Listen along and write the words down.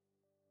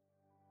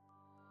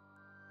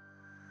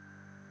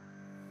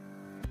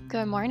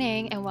Good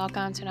morning and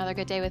welcome to another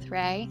Good Day with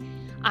Ray.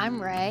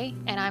 I'm Ray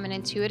and I'm an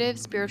intuitive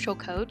spiritual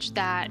coach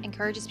that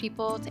encourages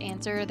people to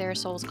answer their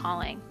soul's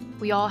calling.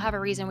 We all have a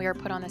reason we are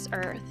put on this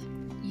earth.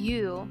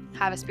 You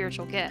have a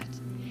spiritual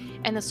gift.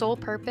 And the sole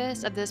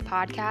purpose of this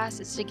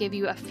podcast is to give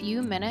you a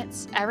few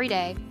minutes every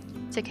day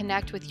to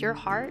connect with your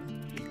heart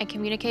and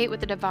communicate with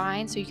the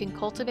divine so you can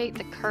cultivate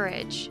the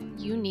courage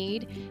you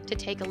need to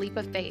take a leap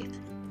of faith,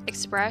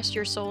 express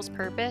your soul's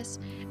purpose,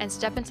 and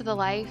step into the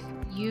life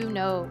you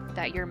know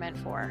that you're meant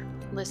for.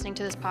 Listening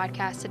to this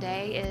podcast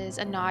today is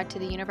a nod to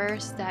the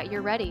universe that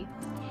you're ready.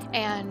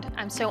 And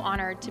I'm so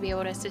honored to be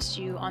able to assist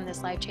you on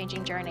this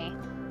life-changing journey.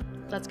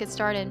 Let's get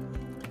started.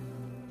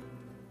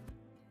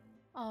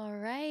 All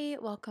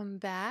right, welcome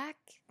back.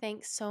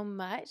 Thanks so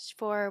much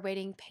for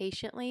waiting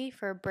patiently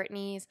for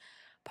Brittany's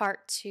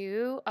part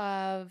 2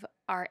 of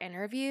our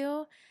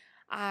interview.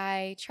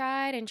 I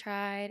tried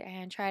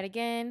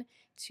again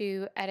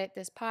to edit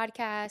this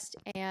podcast,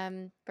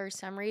 and for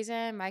some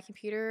reason my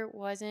computer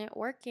wasn't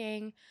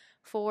working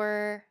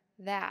for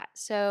that.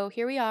 So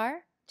here we are.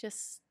 I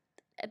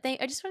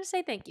just want to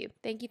say thank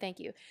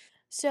you.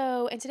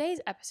 So in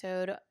today's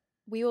episode,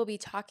 we will be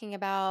talking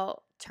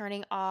about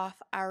turning off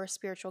our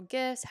spiritual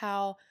gifts,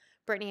 how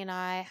Brittany and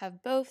I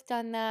have both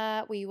done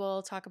that. We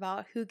will talk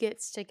about who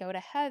gets to go to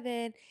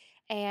heaven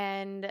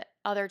and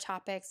other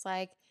topics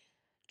like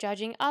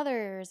judging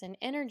others and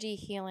energy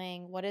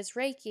healing. What is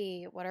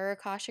Reiki? What are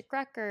Akashic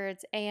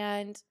records?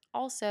 And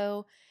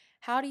also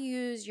how to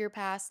use your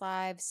past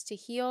lives to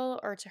heal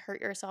or to hurt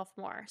yourself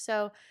more.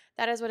 So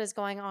that is what is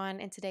going on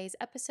in today's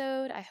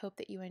episode. I hope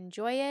that you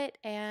enjoy it.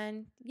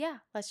 And yeah,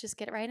 let's just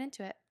get right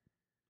into it.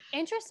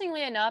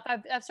 Interestingly enough,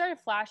 I've started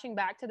flashing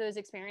back to those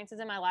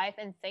experiences in my life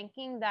and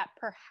thinking that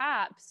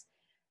perhaps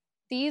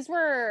these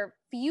were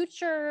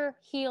future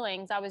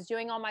healings I was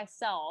doing on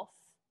myself,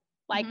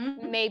 like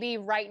maybe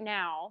right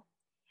now.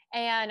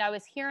 And I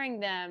was hearing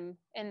them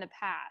in the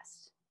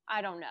past.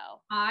 I don't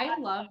know. I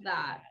love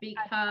that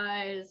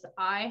because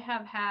I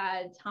have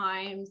had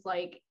times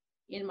like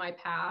in my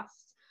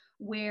past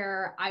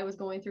where I was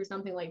going through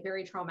something like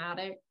very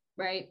traumatic,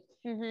 right?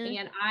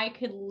 And I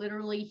could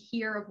literally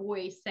hear a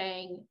voice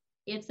saying,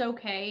 "It's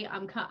okay.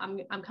 I'm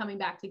coming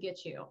back to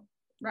get you."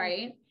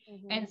 Right.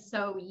 And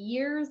so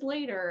years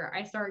later,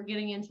 I start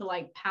getting into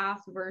like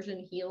past version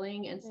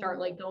healing and start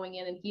like going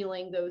in and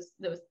healing those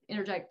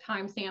energetic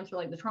timestamps for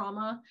like the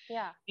trauma.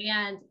 Yeah.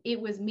 And it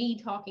was me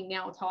talking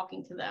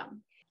to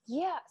them.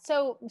 Yeah.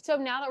 So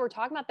now that we're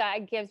talking about that,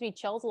 it gives me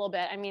chills a little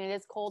bit. I mean, it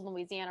is cold in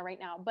Louisiana right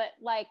now, but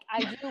like, I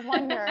do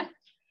wonder,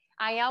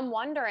 I am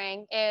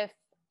wondering if,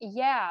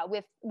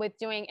 with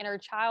doing inner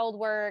child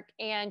work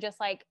and just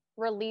like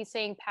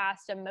releasing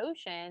past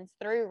emotions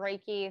through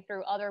Reiki,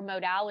 through other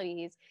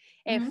modalities,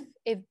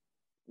 if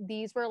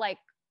these were like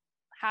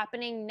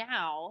happening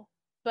now,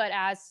 but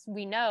as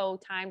we know,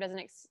 time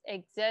doesn't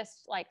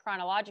exist like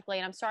chronologically.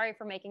 And I'm sorry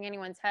for making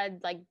anyone's head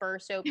like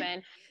burst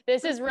open.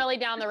 This is really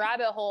down the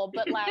rabbit hole,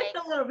 but like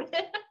a little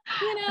bit,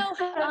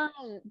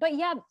 but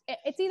yeah,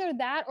 it's either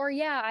that or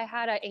I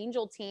had an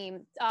angel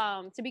team.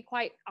 To be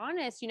quite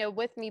honest,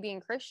 with me being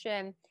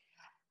Christian,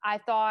 I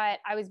thought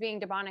I was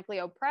being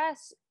demonically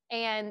oppressed.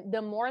 And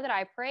the more that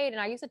I prayed,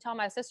 and I used to tell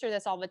my sister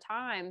this all the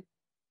time,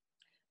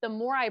 the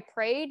more I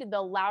prayed,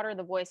 the louder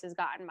the voices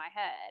got in my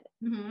head.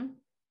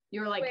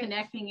 You were like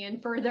connecting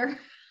in further.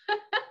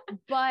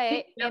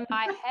 But in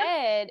my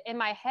head,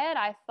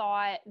 I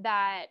thought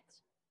that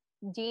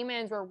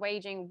demons were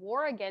waging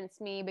war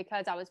against me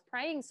because I was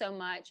praying so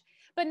much.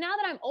 But now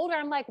that I'm older,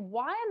 I'm like,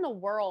 why in the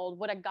world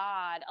would a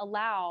God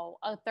allow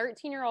a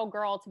 13-year-old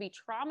girl to be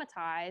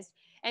traumatized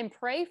and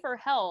pray for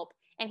help?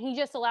 And he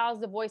just allows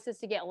the voices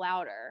to get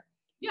louder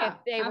if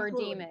they were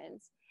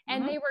demons.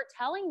 And they were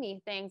telling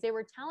me things. They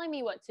were telling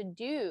me what to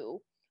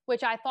do,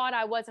 which I thought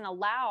I wasn't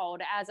allowed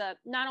as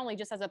not only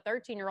just as a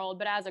 13-year-old,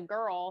 but as a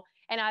girl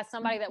and as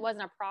somebody that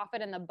wasn't a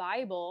prophet in the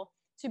Bible,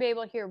 to be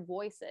able to hear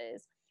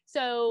voices.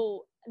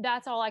 So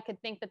that's all I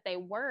could think that they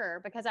were,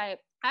 because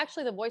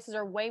the voices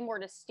are way more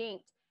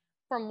distinct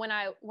from when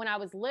I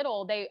was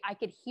little. I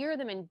could hear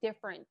them in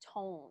different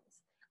tones.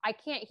 I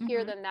can't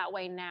hear them that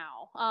way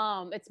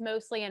now. It's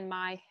mostly in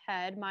my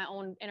head, my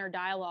own inner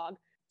dialogue.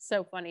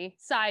 So funny.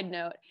 Side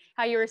note,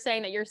 how you were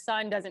saying that your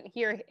son doesn't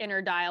hear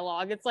inner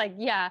dialogue. It's like,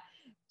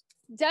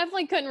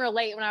 definitely couldn't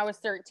relate when I was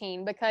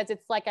 13, because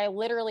it's like I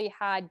literally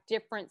had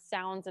different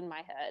sounds in my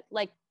head,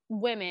 like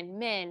women,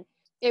 men.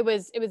 It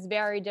was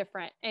very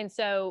different. And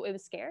so it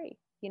was scary,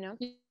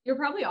 You're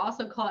probably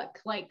also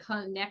like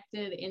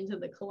connected into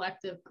the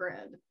collective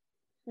grid.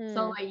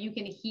 So like you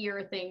can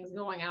hear things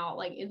going out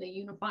like in the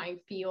unifying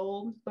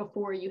field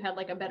before you had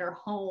like a better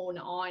hone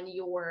on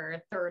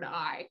your third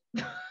eye.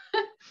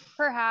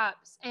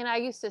 Perhaps. And I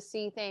used to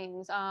see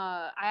things.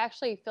 I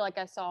actually feel like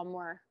I saw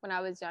more when I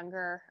was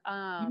younger,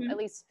 at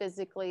least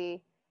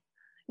physically.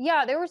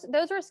 Yeah,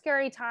 those were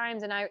scary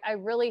times. And I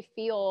really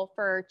feel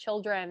for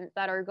children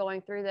that are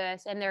going through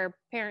this and their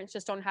parents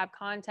just don't have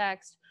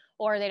context,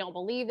 or they don't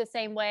believe the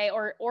same way,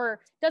 or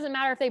doesn't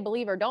matter if they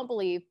believe or don't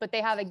believe, but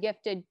they have a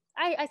gifted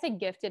I say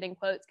gifted in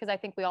quotes because I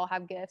think we all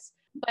have gifts,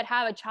 but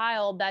have a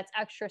child that's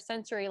extra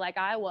sensory like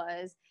I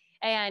was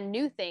and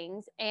knew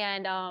things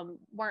and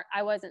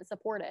I wasn't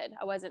supported.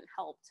 I wasn't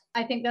helped.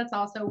 I think that's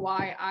also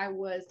why I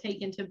was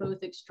taken to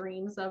both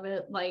extremes of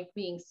it, like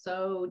being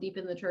so deep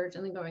in the church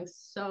and then going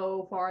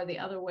so far the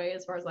other way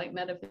as far as like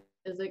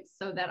metaphysics,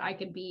 so that I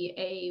could be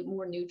a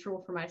more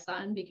neutral for my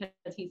son, because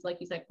he's, like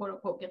you said, quote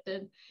unquote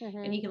gifted,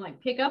 and he can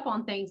like pick up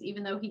on things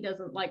even though he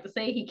doesn't like to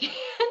say he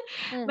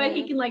can, but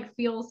he can like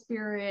feel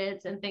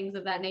spirits and things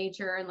of that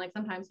nature, and like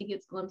sometimes he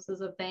gets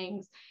glimpses of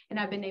things, and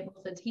I've been able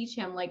to teach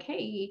him like,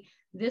 hey,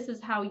 this is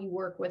how you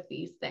work with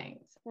these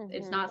things.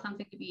 It's not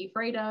something to be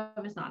afraid of.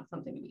 It's not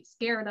something to be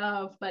scared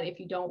of. But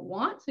if you don't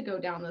want to go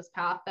down this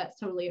path, that's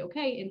totally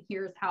okay. And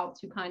here's how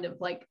to kind of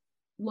like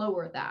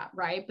lower that,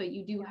 right? But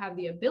you do have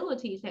the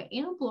ability to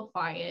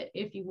amplify it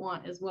if you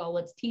want as well.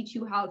 Let's teach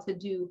you how to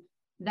do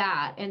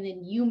that. And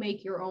then you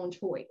make your own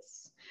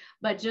choice.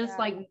 But just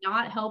like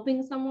not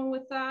helping someone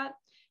with that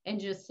and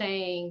just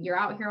saying, you're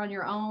out here on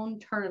your own,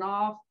 turn it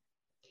off.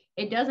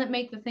 It doesn't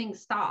make the thing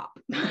stop.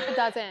 It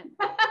doesn't.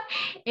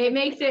 It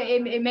makes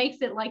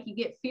it like you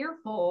get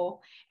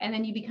fearful, and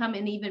then you become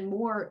an even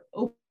more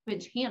open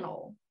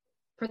channel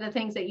for the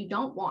things that you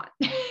don't want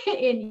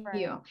in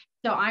you.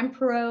 So I'm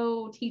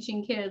pro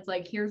teaching kids,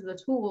 like, here's the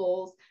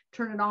tools,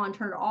 turn it on,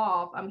 turn it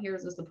off. I'm here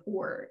as a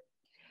support.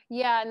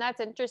 Yeah. And that's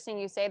interesting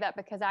you say that,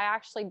 because I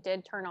actually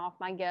did turn off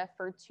my gift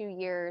for 2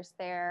 years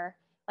there.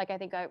 Like I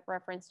think I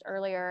referenced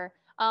earlier.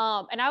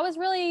 And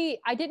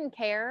I didn't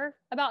care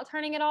about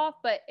turning it off,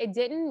 but it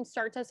didn't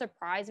start to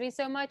surprise me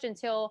so much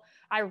until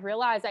I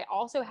realized I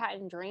also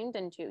hadn't dreamed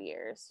in 2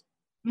 years.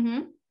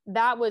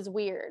 That was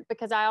weird,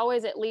 because I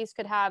always at least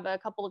could have a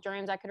couple of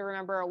dreams I could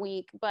remember a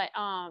week. But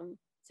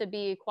to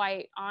be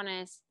quite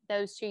honest,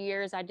 those 2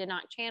 years I did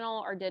not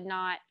channel or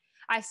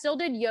I still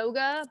did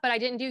yoga, but I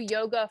didn't do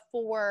yoga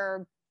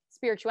for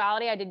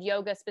spirituality. I did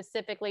yoga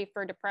specifically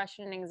for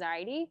depression and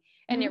anxiety.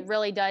 And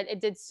it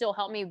did still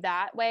help me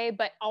that way.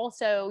 But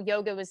also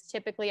yoga was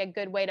typically a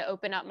good way to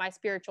open up my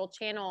spiritual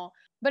channel.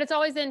 But it's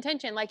always the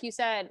intention, like you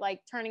said, like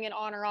turning it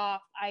on or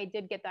off. I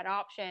did get that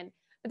option.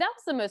 But that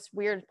was the most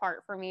weird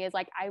part for me, is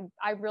like,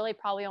 I really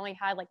probably only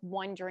had like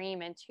one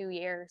dream in 2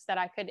 years that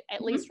I could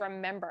at least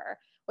remember,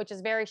 which is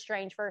very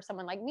strange for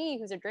someone like me,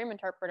 who's a dream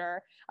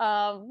interpreter,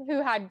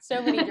 who had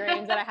so many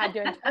dreams that I had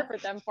to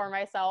interpret them for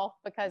myself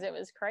because it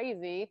was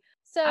crazy.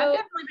 So I've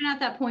definitely been at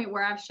that point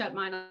where I've shut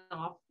mine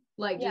off,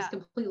 like just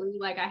completely.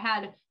 Like I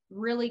had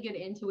really good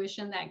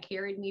intuition that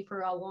carried me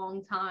for a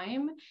long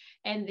time.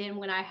 And then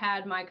when I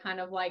had my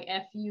kind of like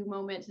FU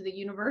moment to the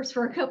universe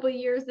for a couple of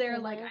years there,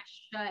 like I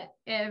shut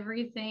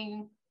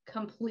everything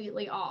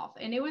completely off.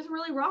 And it was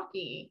really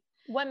rocky.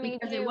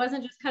 Because it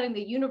wasn't just cutting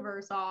the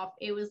universe off.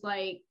 It was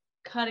like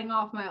cutting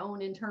off my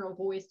own internal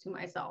voice to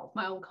myself,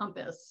 my own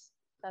compass.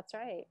 That's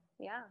right.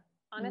 Yeah.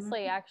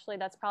 Honestly, actually,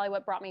 that's probably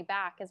what brought me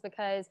back, is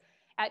because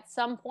at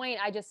some point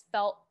I just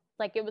felt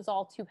like it was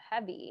all too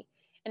heavy.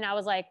 And I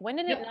was like, when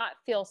did it not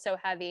feel so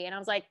heavy? And I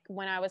was like,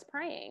 when I was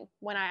praying,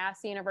 when I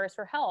asked the universe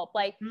for help,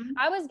 like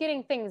I was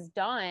getting things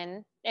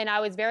done and I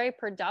was very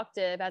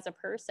productive as a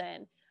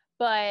person,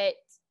 but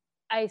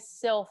I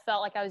still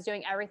felt like I was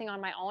doing everything on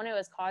my own. It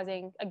was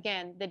causing,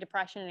 again, the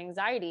depression and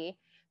anxiety,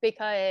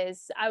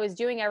 because I was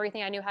doing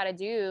everything I knew how to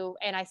do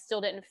and I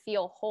still didn't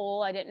feel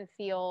whole. I didn't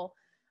feel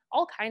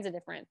all kinds of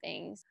different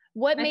things.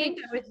 I think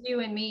that was you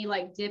and me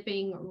like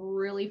dipping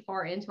really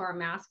far into our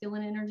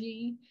masculine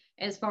energy,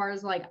 as far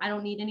as like, I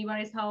don't need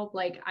anybody's help.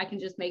 Like I can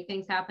just make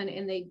things happen,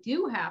 and they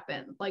do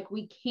happen. Like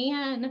we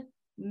can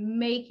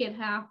make it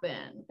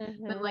happen,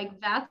 but like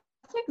that's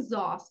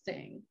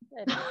exhausting.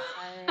 It's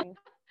tiring.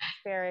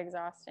 Very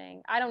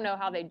exhausting. I don't know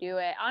how they do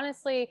it.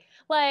 Honestly,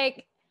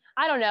 like,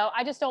 I don't know.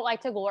 I just don't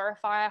like to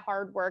glorify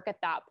hard work at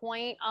that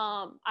point.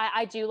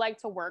 I do like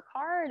to work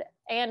hard.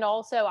 And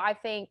also I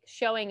think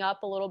showing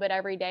up a little bit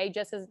every day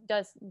just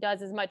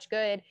does as much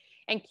good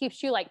and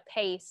keeps you like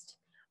paced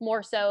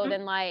more so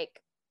than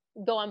like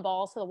going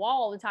balls to the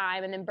wall all the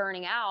time and then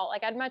burning out.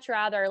 Like I'd much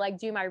rather like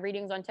do my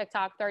readings on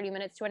TikTok 30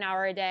 minutes to an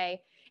hour a day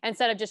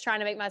instead of just trying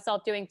to make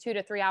myself doing 2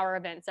 to 3 hour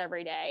events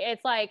every day.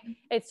 It's like,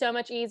 it's so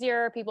much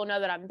easier. People know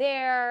that I'm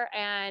there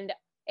and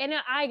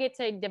I get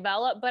to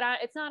develop, but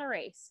it's not a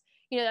race.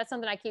 You know, that's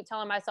something I keep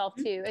telling myself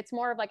too. It's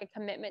more of like a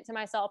commitment to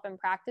myself and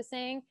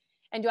practicing.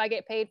 And do I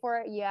get paid for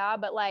it? Yeah,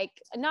 but like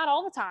not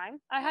all the time.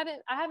 I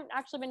haven't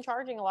actually been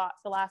charging a lot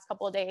for the last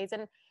couple of days,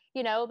 and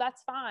you know,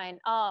 that's fine.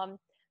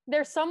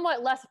 There's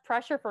somewhat less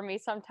pressure for me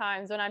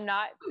sometimes when I'm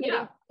not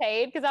getting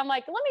paid, because I'm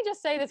like, let me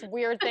just say this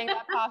weird thing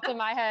that popped in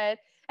my head.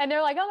 And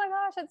they're like, oh my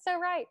gosh, that's so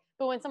right.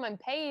 But when someone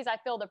pays, I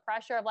feel the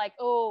pressure of like,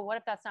 oh, what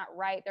if that's not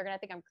right? They're going to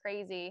think I'm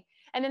crazy.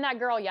 And then that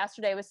girl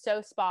yesterday was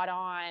so spot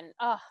on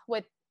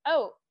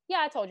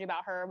I told you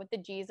about her with the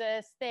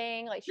Jesus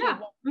thing. Like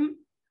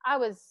I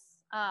was,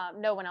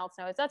 no one else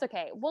knows. That's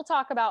okay. We'll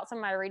talk about some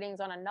of my readings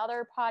on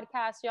another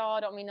podcast, y'all.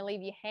 I don't mean to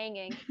leave you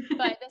hanging,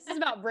 but this is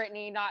about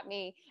Brittany, not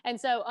me. And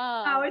so,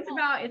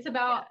 it's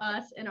about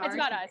us and it's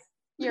about us.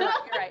 You're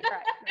right.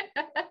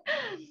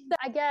 So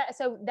I get,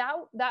 so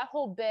that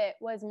whole bit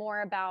was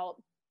more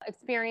about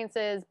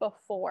experiences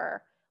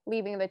before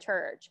leaving the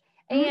church.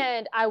 Mhm.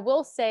 And I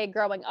will say,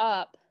 growing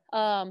up,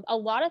 a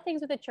lot of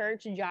things with the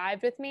church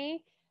jived with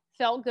me,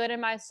 felt good in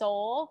my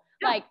soul,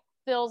 Yeah. like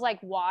feels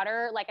like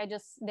water. Like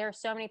there's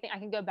so many things I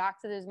can go back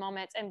to those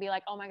moments and be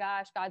like, oh my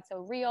gosh, God's so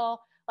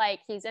real.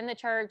 Like he's in the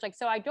church. Like,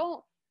 so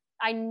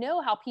I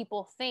know how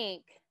people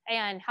think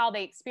and how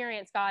they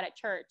experience God at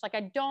church. Like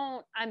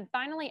I'm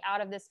finally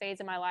out of this phase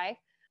in my life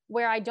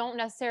where I don't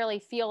necessarily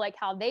feel like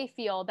how they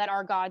feel that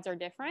our gods are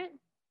different,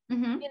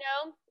 Mhm.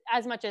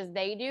 as much as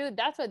they do.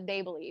 That's what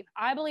they believe.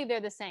 I believe they're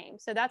the same.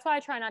 So that's why I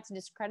try not to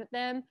discredit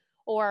them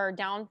or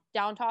down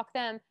talk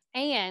them.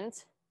 And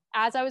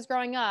as I was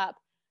growing up,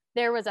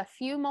 there was a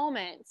few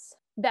moments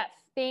that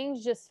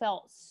things just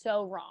felt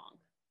so wrong.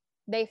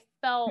 They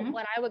felt Mhm.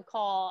 what I would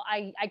call,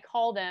 I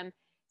call them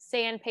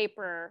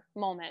sandpaper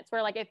moments,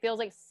 where like it feels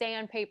like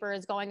sandpaper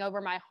is going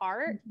over my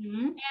heart.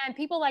 Mhm. And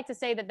people like to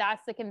say that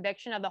that's the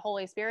conviction of the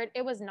Holy Spirit.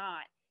 It was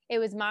not. It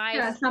was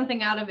Yeah,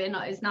 something out of it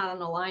is not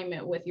in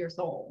alignment with your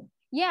soul.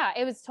 yeah,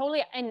 it was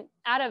totally and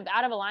out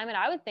of alignment,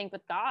 I would think,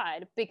 with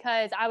God,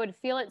 because I would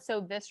feel it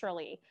so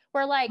viscerally.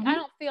 Where like I Mhm.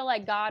 don't feel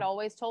like God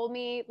always told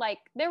me, like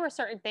there were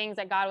certain things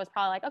that God was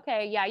probably like,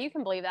 okay, yeah, you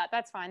can believe that.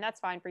 That's fine. That's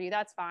fine for you.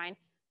 That's fine.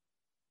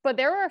 But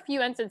there were a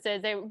few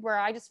instances where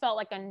I just felt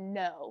like a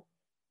no.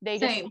 They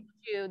just Same. told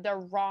you the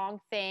wrong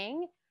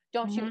thing.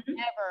 Don't you Mhm.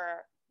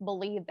 ever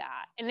believe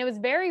that. And it was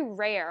very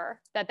rare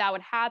that that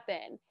would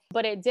happen,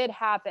 but it did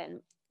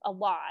happen a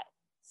lot.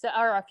 So,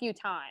 or a few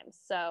times.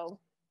 So,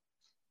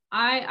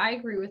 I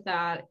agree with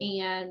that.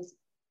 And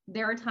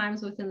there are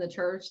times within the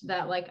church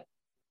that like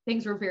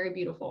things were very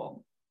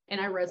beautiful and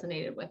I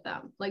resonated with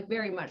them, like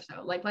very much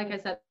so. Like I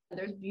said,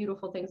 there's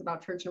beautiful things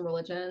about church and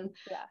religion,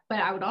 yeah. but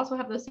I would also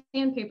have those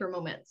sandpaper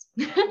moments.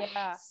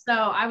 Yeah. So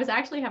I was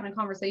actually having a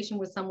conversation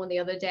with someone the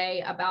other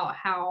day about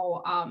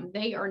how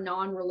they are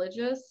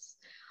non-religious,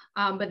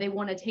 but they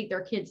want to take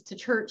their kids to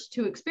church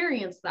to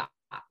experience that.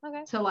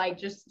 Okay. To like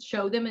just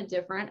show them a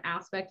different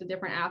aspect, a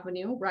different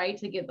avenue, right?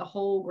 To get the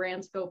whole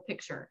grand scope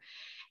picture.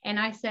 And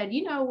I said,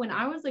 when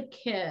I was a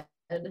kid,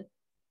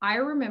 I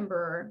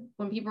remember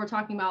when people were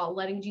talking about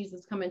letting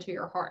Jesus come into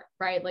your heart,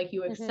 right? Like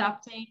you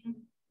accepting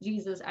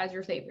Jesus as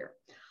your savior.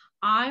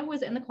 I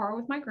was in the car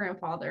with my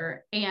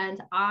grandfather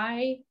and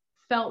I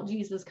felt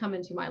Jesus come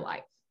into my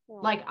life.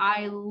 Like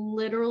I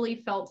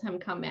literally felt him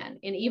come in.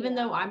 And even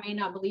though I may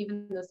not believe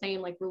in the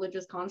same like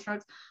religious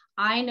constructs,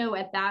 I know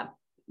at that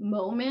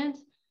moment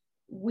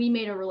we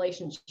made a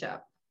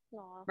relationship.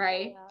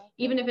 Right? Yeah.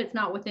 Even if it's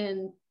not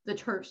within the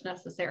church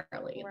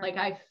necessarily. Right. Like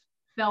I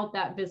felt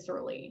that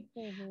viscerally.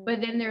 Mhm. But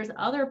then there's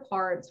other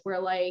parts where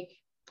like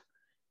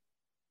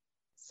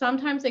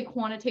sometimes they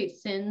quantitate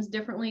sins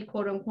differently,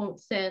 quote unquote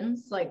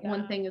sins. Like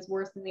one thing is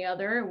worse than the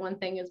other, and one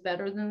thing is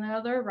better than the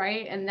other,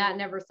 right? And that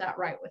never sat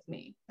right with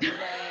me.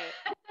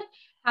 Right.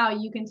 How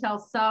you can tell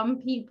some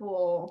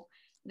people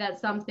that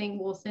something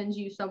will send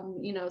you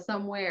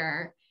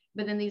somewhere,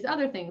 but then these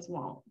other things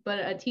won't. But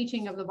a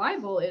teaching of the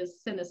Bible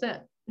is sin is sin.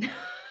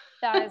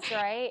 That is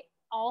right.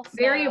 Also,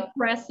 Very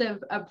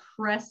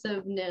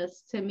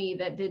oppressiveness to me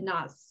that did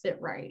not sit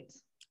right.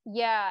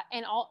 yeah,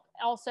 and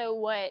also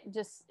what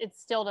just it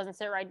still doesn't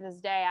sit right to this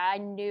day. I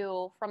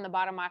knew from the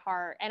bottom of my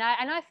heart, and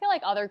I feel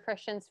like other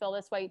Christians feel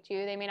this way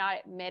too. They may not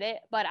admit it,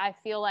 but I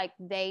feel like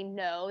they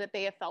know that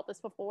they have felt this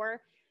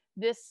before.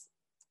 This,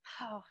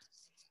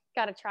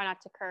 gotta try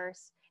not to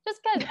curse.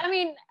 Just because, I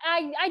mean,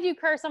 I do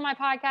curse on my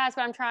podcast,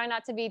 but I'm trying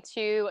not to be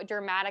too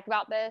dramatic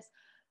about this.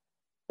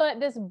 But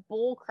this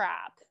bull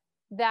crap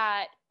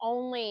that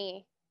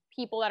only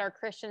people that are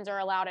Christians are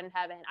allowed in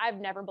heaven, I've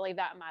never believed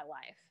that in my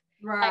life.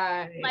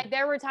 Right. Like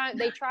there were times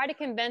they tried to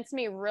convince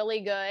me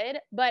really good,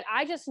 but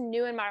I just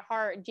knew in my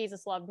heart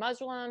Jesus loved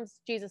Muslims,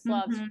 Jesus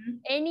loves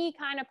any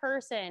kind of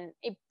person.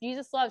 If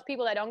Jesus loves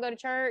people that don't go to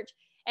church,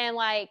 and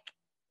like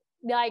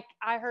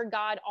I heard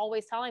God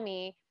always telling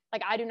me,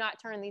 like, I do not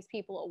turn these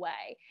people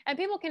away. And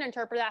people can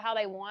interpret that how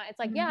they want. It's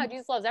like, yeah,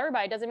 Jesus loves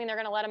everybody. Doesn't mean they're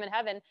going to let him in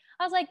heaven.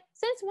 I was like,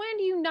 since when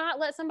do you not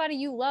let somebody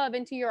you love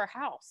into your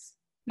house?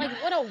 Like,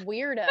 what a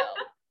weirdo.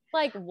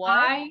 Like,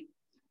 what?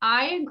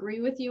 I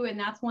agree with you. And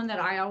that's one that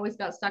I always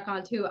got stuck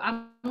on too.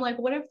 I'm like,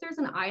 what if there's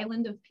an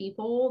island of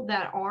people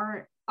that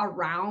aren't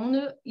around,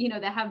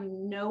 that have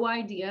no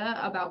idea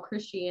about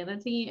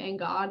Christianity and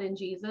God and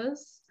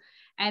Jesus,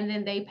 and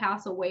then they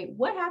pass away?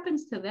 What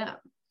happens to them?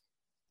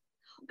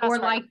 Or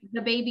like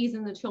the babies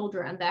and the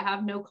children that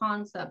have no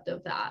concept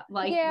of that.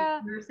 Like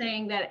you're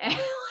saying that.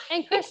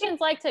 And Christians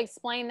like to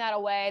explain that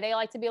away. They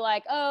like to be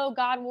like, oh,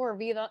 God will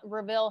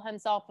reveal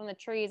himself in the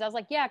trees. I was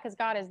like, yeah, because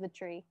God is the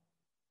tree.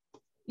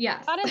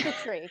 Yes. God is the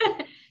tree.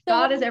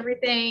 God is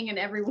everything and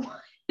everyone.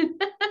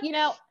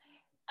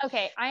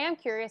 Okay, I am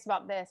curious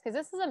about this because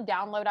this is a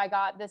download I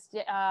got this.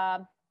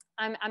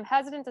 I'm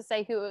hesitant to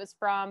say who it was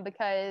from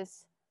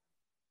because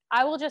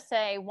I will just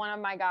say one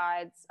of my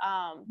guides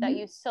that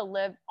used to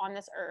live on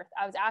this earth.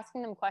 I was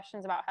asking them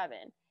questions about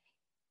heaven,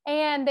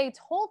 and they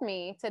told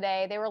me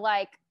today, they were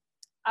like,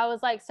 I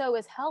was like, so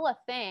is hell a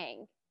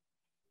thing?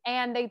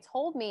 And they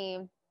told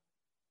me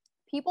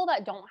people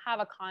that don't have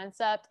a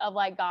concept of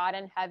like God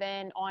and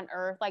heaven on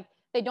earth, like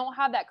they don't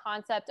have that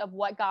concept of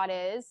what God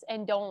is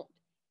and don't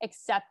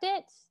accept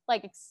it.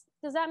 Like,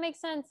 does that make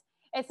sense?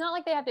 It's not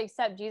like they have to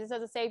accept Jesus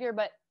as a savior,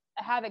 but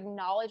have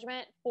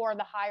acknowledgement for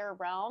the higher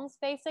realms,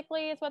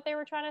 basically, is what they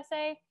were trying to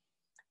say.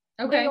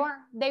 Okay.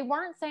 They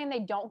weren't saying they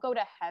don't go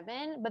to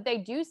heaven, but they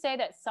do say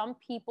that some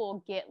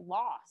people get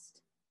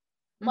lost.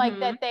 Like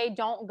that they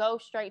don't go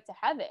straight to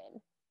heaven.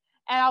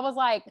 And I was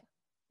like,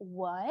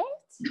 what?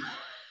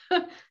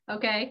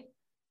 Okay.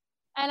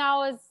 And I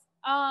was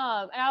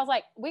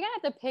like, we're gonna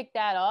have to pick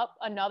that up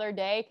another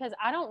day because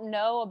I don't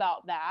know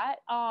about that.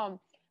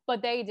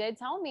 But they did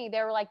tell me,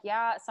 they were like,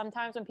 yeah,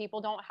 sometimes when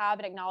people don't have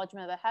an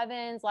acknowledgement of the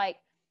heavens, like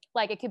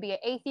it could be an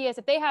atheist,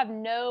 if they have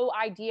no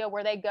idea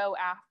where they go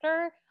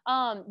after,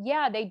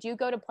 yeah, they do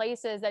go to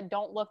places that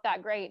don't look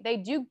that great. They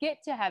do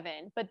get to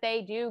heaven, but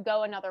they do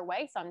go another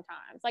way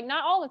sometimes. Like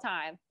not all the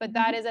time, but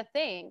that is a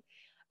thing.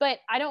 But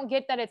I don't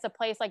get that it's a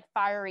place like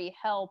fiery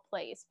hell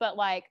place, but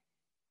like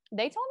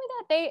they told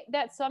me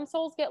that some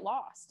souls get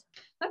lost.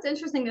 That's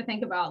interesting to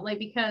think about, like,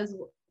 because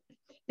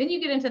then you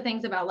get into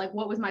things about like,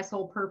 what was my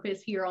sole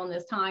purpose here on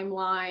this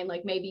timeline?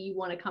 Like maybe you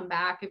want to come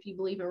back if you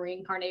believe in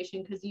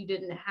reincarnation because you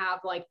didn't have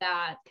like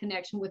that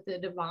connection with the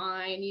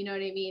divine, you know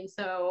what I mean?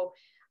 So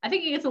I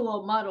think it gets a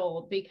little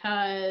muddled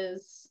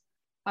because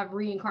of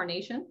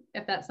reincarnation,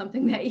 if that's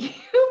something that you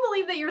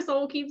believe that your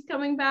soul keeps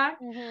coming back.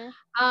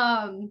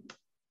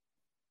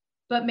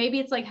 But maybe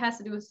it's like has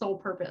to do with soul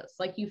purpose.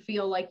 Like you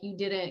feel like you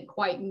didn't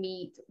quite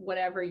meet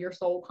whatever your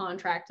soul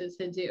contracted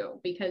to do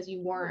because you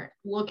weren't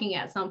looking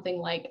at something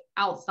like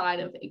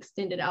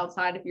extended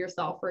outside of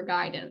yourself for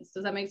guidance.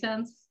 Does that make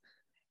sense?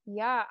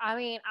 Yeah, I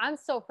mean, I'm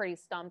still pretty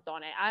stumped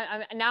on it.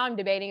 I'm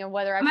debating on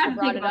whether I should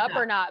brought it up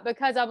or not,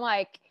 because I'm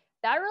like,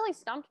 that really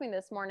stumped me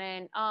this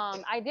morning.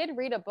 I did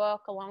read a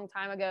book a long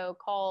time ago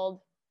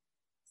called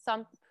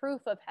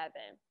Proof of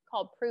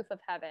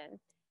Heaven.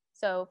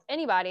 So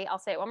anybody, I'll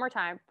say it one more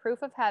time,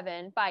 Proof of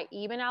Heaven by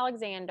Eben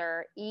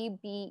Alexander,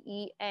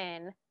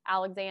 Eben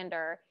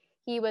Alexander.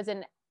 He was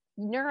a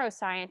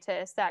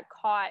neuroscientist that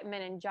caught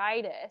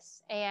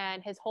meningitis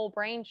and his whole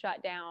brain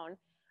shut down.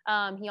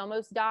 He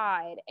almost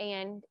died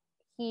and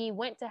he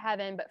went to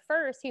heaven, but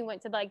first he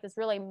went to like this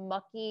really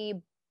mucky,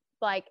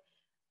 like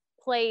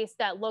place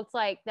that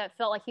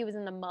felt like he was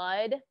in the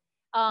mud. He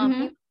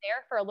was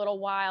there for a little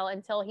while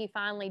until he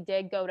finally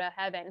did go to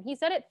heaven. He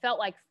said it felt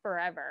like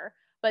forever.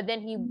 But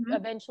then he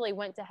eventually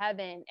went to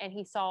heaven and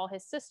he saw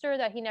his sister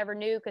that he never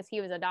knew because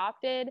he was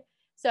adopted.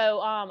 So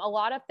a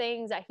lot of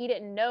things that he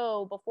didn't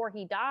know before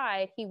he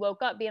died, he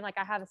woke up being like,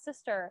 I have a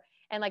sister.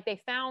 And like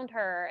they found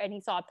her and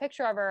he saw a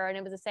picture of her and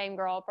it was the same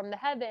girl from the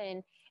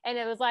heaven. And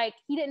it was like,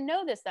 he didn't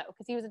know this though,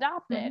 because he was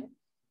adopted.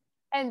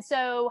 And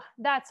so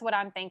that's what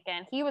I'm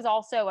thinking. He was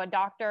also a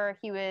doctor.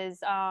 He was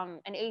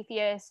an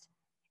atheist.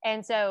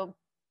 And so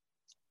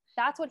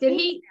that's what did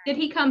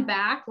he come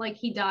back? Like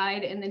he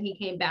died and then he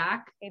came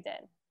back? He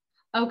did.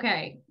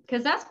 Okay.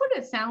 Because that's what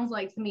it sounds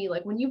like to me.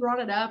 Like when you brought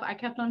it up, I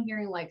kept on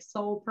hearing like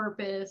soul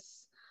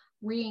purpose,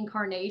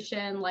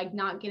 reincarnation, like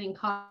not getting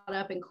caught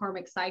up in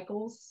karmic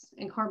cycles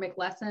and karmic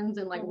lessons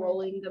and like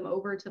rolling them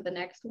over to the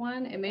next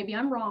one. And maybe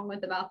I'm wrong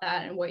about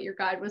that and what your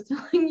guide was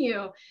telling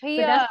you. But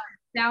that's what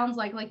it sounds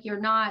like you're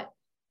not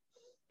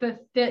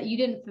you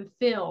didn't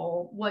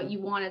fulfill what you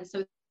wanted.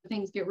 So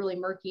things get really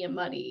murky and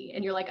muddy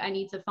and you're like, I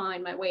need to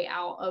find my way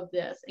out of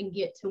this and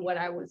get to what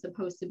I was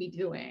supposed to be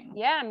doing.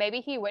 Yeah,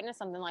 maybe he witnessed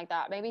something like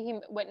that. Maybe he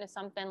witnessed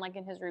something like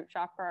in his root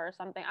chakra or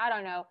something. I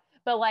don't know.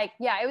 But like,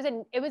 yeah,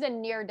 it was a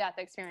near-death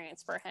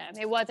experience for him.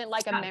 It wasn't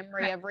like a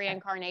memory of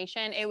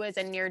reincarnation. It was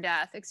a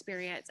near-death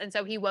experience. And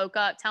so he woke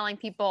up telling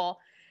people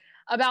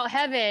about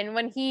heaven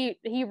when he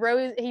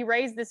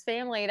raised this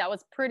family that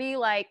was pretty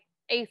like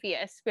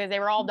atheist because they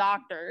were all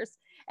doctors.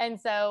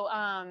 And so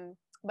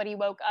but he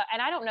woke up,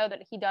 and I don't know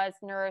that he does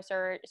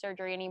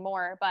neurosurgery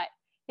anymore, but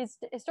his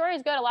story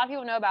is good. A lot of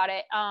people know about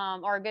it,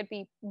 or a good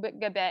bit.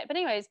 But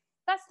anyways,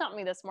 that stumped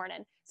me this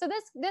morning. So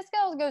this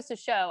goes to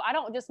show I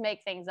don't just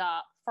make things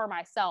up for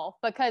myself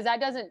because that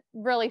doesn't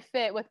really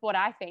fit with what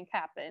I think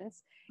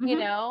happens, you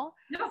know?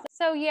 No.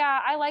 So yeah,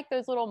 I like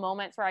those little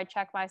moments where I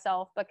check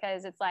myself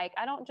because it's like,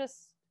 I don't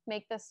just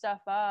make this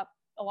stuff up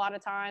a lot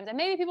of times. And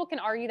maybe people can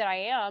argue that I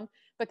am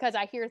because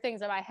I hear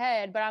things in my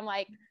head, but I'm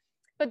like,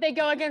 but they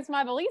go against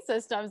my belief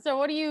system. So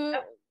what do you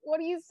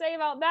say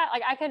about that?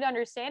 Like I could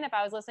understand if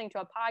I was listening to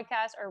a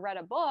podcast or read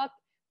a book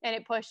and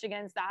it pushed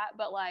against that,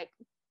 but like,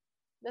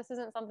 this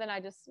isn't something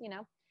I just,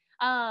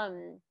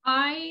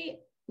 I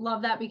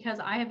love that because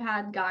I have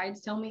had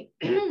guides tell me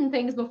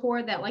things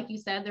before that, like you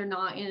said, they're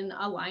not in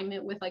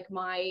alignment with like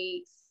my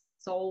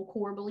soul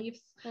core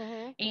beliefs.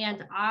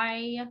 And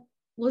I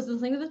was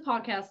listening to this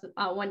podcast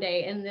one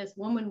day, and this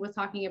woman was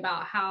talking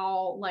about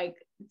how like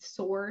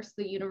source,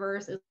 the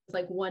universe, is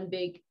like one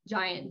big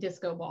giant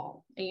disco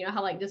ball. And you know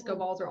how like disco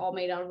balls are all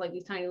made out of like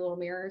these tiny little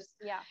mirrors?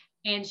 Yeah.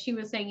 And she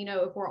was saying,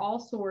 if we're all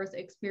source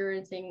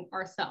experiencing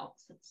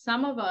ourselves,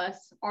 some of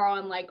us are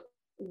on like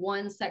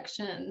one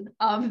section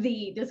of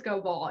the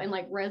disco ball and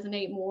like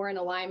resonate more in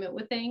alignment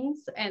with things,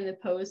 and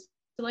opposed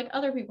to like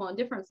other people in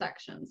different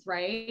sections,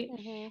 right?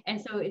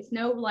 And so it's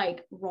no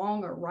like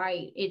wrong or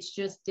right, it's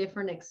just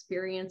different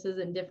experiences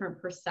and different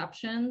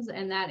perceptions,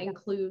 and that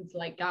includes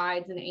like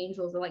guides and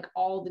angels and like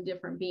all the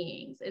different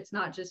beings. It's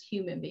not just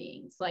human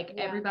beings, like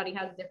everybody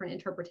has different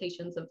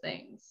interpretations of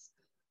things.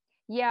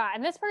 Yeah,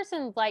 and this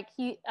person, like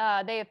they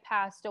have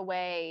passed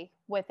away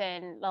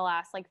within the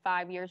last like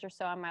 5 years or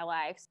so in my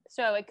life.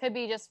 So it could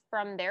be just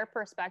from their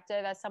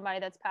perspective as somebody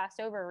that's passed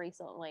over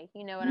recently.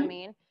 You know what I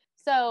mean?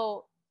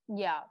 So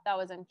yeah, that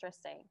was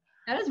interesting.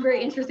 That is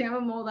very interesting. I'm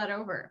gonna mull that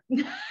over.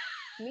 Me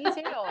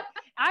too.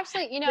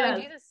 Actually, you know,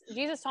 yes.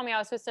 Jesus told me I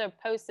was supposed to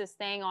post this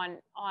thing on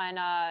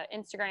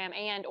Instagram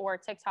and or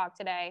TikTok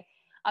today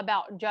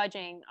about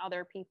judging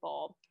other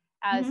people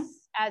as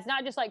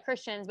not just like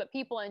Christians, but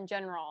people in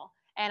general.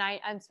 And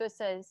I'm supposed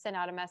to send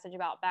out a message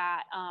about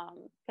that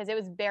because it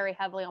was very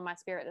heavily on my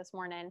spirit this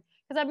morning.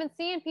 Because I've been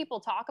seeing people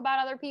talk about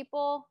other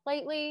people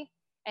lately,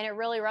 and it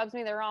really rubs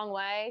me the wrong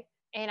way.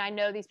 And I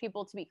know these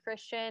people to be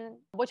Christian,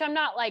 which I'm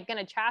not like going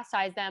to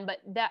chastise them,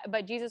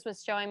 but Jesus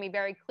was showing me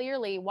very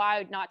clearly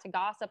why not to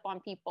gossip on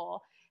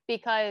people,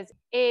 because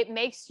it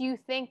makes you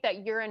think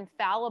that you're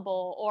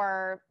infallible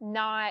or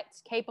not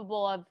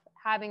capable of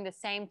having the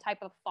same type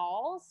of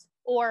falls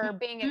or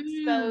being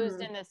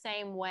exposed in the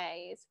same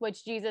ways,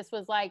 which Jesus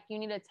was like, you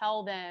need to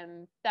tell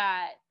them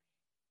that,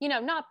 you know,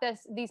 not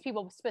these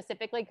people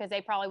specifically, because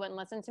they probably wouldn't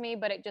listen to me,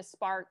 but it just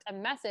sparked a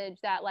message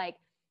that like,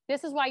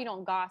 this is why you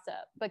don't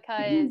gossip,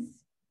 because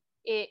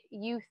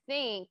you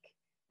think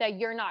that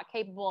you're not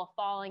capable of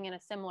falling in a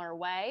similar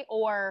way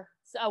or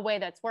a way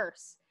that's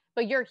worse,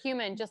 but you're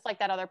human just like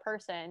that other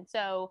person.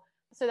 So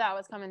that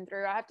was coming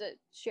through. I have to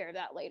share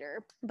that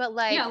later. But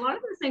like, yeah, a lot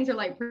of those things are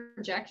like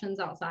projections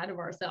outside of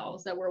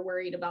ourselves that we're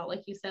worried about,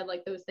 like you said,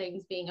 like those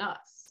things being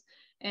us.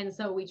 And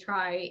so we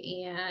try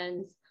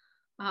and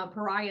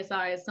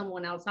pariahsize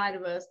someone outside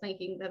of us,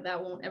 thinking that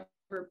that won't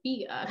ever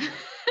be us.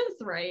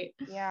 Right.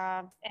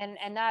 Yeah.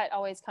 And that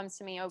always comes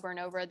to me over and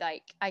over.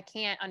 Like, I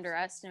can't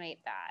underestimate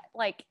that.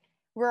 Like,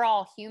 we're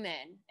all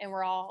human and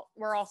we're all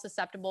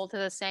susceptible to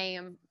the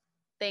same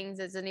things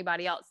as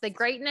anybody else, the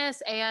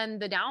greatness and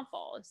the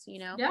downfalls, you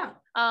know? Yeah.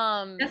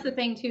 That's the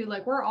thing too.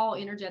 Like, we're all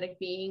energetic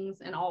beings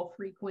and all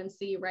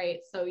frequency, right?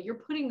 So you're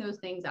putting those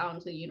things out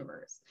into the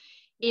universe.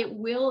 It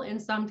will, in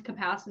some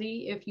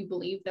capacity, if you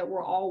believe that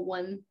we're all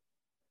one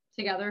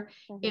together,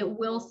 it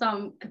will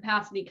some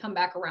capacity come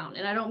back around.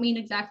 And I don't mean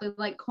exactly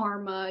like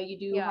karma, you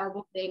do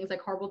horrible things, like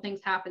horrible things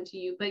happen to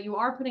you, but you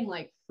are putting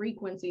like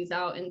frequencies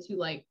out into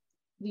like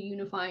the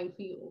unifying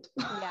field.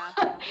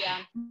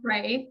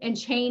 Right. And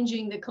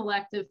changing the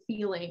collective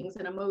feelings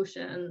and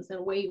emotions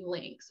and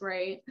wavelengths,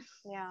 right?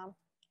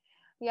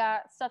 Yeah,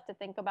 stuff to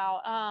think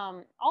about.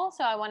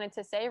 Also, I wanted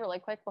to say really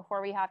quick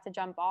before we have to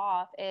jump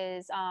off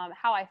is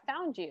how I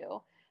found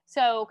you.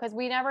 So, because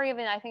we never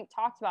even, I think,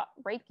 talked about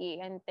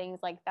Reiki and things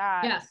like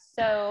that. Yeah.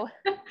 So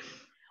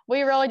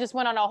we really just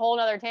went on a whole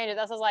nother tangent.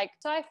 This was like,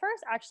 so I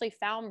first actually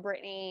found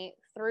Brittany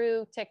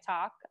through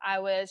TikTok. I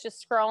was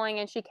just scrolling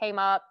and she came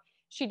up.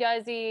 She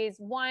does these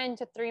 1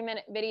 to 3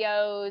 minute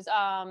videos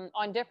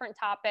on different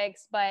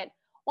topics, but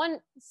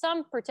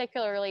some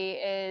particularly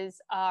is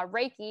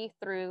Reiki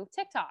through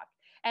TikTok.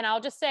 And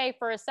I'll just say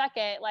for a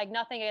second, like,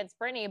 nothing against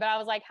Brittany, but I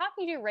was like, how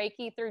can you do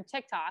Reiki through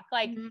TikTok?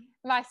 Like,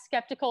 my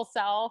skeptical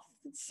self,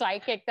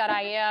 psychic that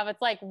I am,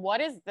 it's like,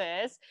 what is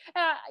this?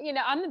 You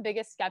know, I'm the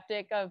biggest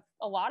skeptic of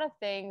a lot of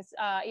things.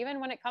 Even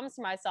when it comes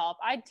to myself,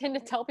 I tend to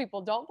tell people,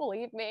 don't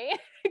believe me,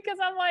 because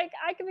I'm like,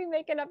 I could be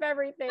making up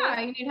everything. Yeah,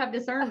 you need to have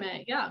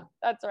discernment. Yeah.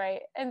 That's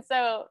right. And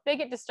so they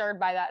get disturbed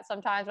by that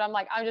sometimes, but I'm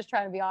like, I'm just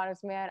trying to be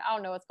honest, man. I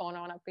don't know what's going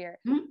on up here.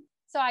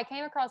 So I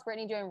came across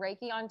Brittany doing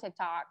Reiki on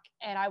TikTok.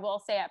 And I will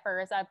say at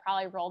first, I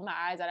probably rolled my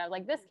eyes at it. I was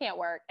like, this can't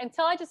work,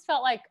 until I just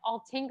felt like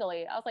all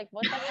tingly. I was like,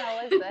 what the hell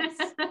is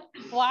this?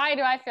 Why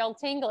do I feel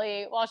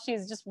tingly while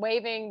she's just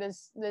waving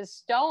this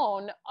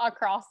stone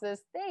across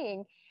this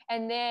thing?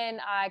 And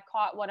then I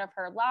caught one of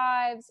her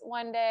lives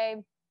one day.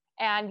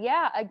 And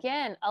yeah,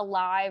 again, a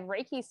live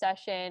Reiki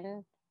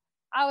session.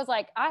 I was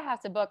like, I have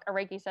to book a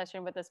Reiki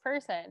session with this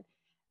person.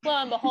 Lo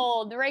and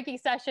behold, the Reiki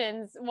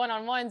sessions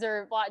one-on-ones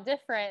are a lot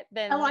different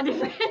than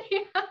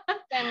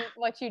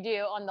what you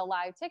do on the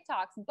live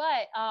TikToks.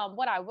 But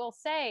what I will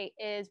say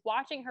is,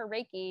 watching her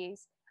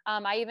Reikis,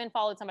 I even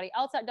followed somebody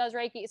else that does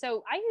Reiki.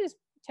 So I use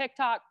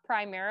TikTok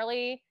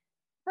primarily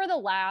for the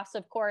laughs,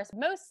 of course.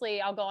 Mostly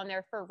I'll go on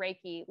there for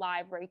Reiki,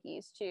 live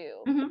Reikis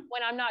too.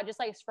 When I'm not just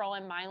like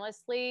scrolling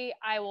mindlessly,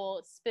 I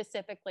will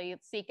specifically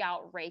seek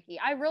out Reiki.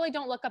 I really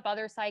don't look up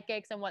other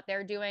psychics and what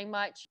they're doing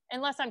much,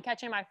 unless I'm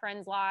catching my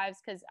friends' lives,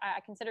 because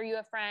I consider you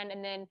a friend.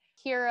 And then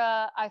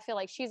Kira, I feel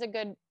like she's a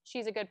good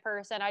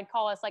person. I'd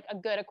call us like a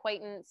good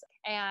acquaintance.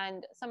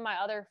 And some of my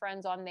other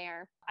friends on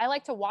there, I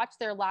like to watch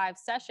their live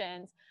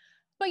sessions.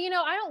 But, you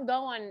know, I don't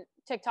go on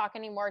TikTok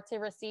anymore to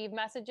receive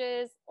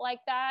messages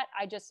like that.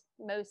 I just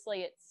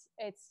mostly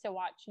it's to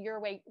watch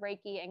your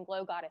Reiki and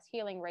Glow Goddess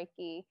Healing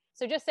Reiki.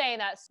 So just saying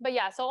that. But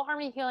yeah, Soul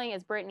Harmony Healing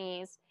is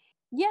Brittany's.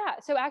 Yeah.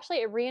 So actually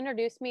it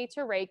reintroduced me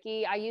to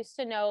Reiki. I used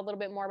to know a little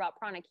bit more about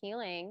pranic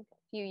healing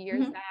a few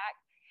years Mhm. back,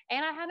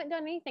 and I haven't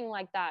done anything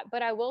like that.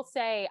 But I will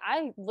say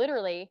I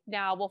literally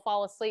now will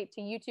fall asleep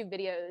to YouTube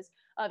videos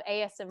of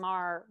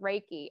ASMR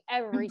Reiki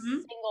every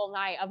Mhm. single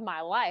night of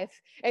my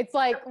life. It's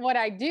like what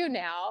I do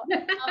now.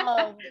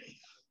 Um,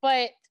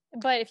 but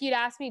but if you'd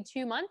asked me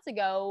 2 months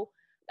ago,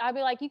 I'd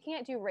be like, you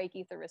can't do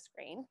Reiki through a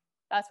screen.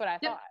 That's what I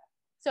Yep. thought.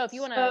 So if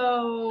you want to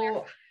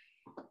So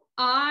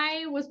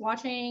I was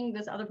watching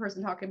this other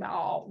person talking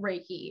about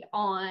Reiki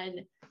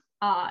on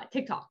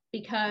TikTok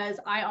because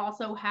I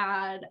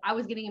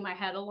was getting in my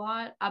head a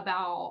lot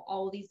about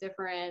all these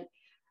different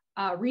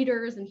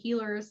readers and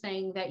healers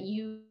saying that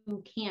you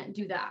can't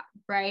do that,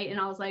 right? And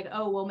I was like,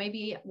 oh, well,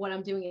 maybe what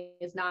I'm doing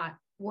is not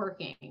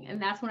working.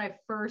 And that's when I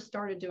first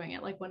started doing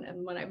it, like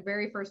when I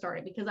very first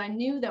started, because I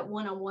knew that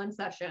one-on-one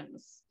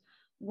sessions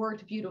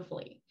worked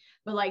beautifully,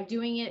 but like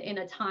doing it in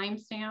a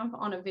timestamp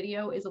on a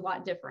video is a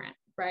lot different,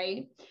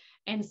 right?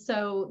 And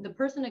so the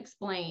person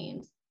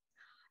explained,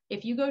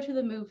 if you go to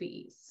the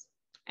movies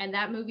and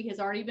that movie has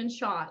already been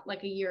shot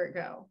like a year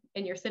ago,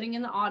 and you're sitting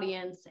in the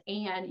audience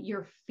and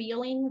you're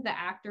feeling the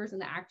actors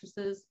and the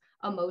actresses'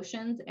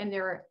 emotions, and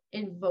they're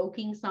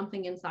invoking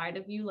something inside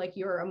of you, like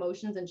your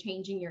emotions and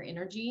changing your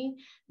energy,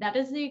 that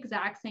is the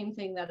exact same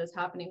thing that is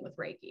happening with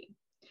Reiki.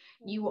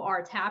 You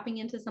are tapping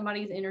into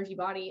somebody's energy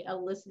body,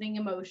 eliciting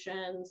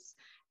emotions,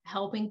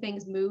 helping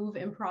things move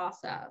and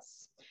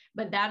process.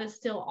 But that is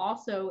still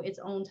also its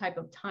own type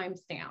of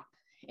timestamp.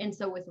 And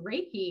so with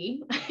Reiki,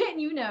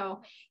 and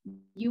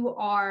you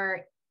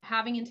are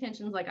having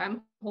intentions, like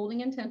I'm holding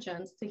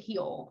intentions to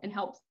heal and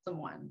help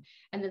someone.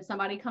 And then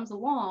somebody comes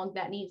along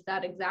that needs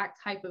that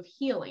exact type of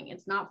healing.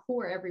 It's not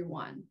for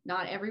everyone.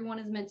 Not everyone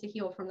is meant to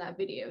heal from that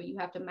video. You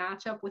have to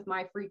match up with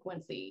my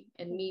frequency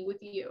and me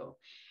with you.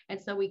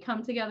 And so we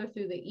come together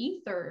through the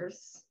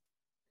ethers,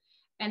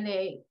 and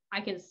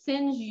I can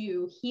send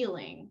you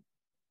healing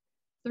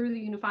through the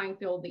unifying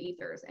field of the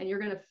ethers, and you're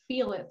going to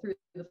feel it through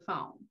the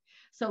phone.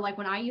 So like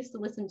when I used to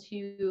listen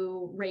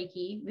to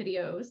Reiki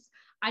videos,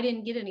 I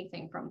didn't get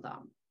anything from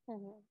them.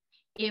 Mm-hmm.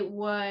 It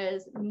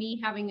was me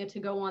having to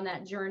go on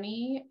that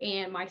journey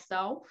and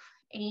myself,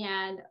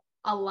 and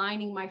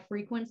aligning my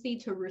frequency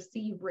to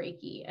receive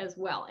Reiki as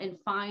well, and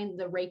find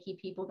the Reiki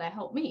people that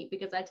help me.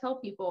 Because I tell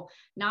people,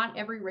 not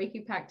every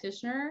Reiki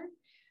practitioner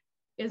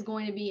is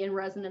going to be in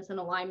resonance and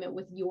alignment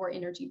with your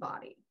energy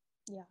body.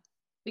 Yeah.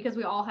 Because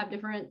we all have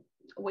different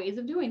ways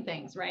of doing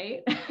things,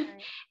 right?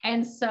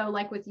 And so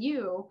like with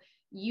you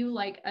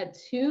like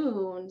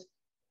attuned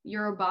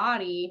your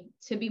body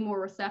to be more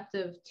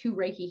receptive to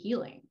Reiki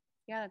healing.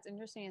 Yeah, that's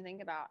interesting to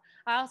think about.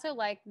 I also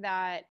like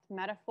that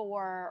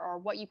metaphor, or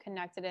what you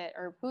connected it,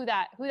 or who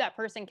that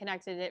person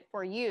connected it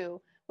for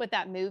you with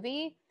that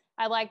movie.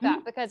 I like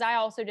that, because I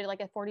also did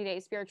like a 40-day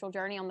spiritual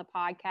journey on the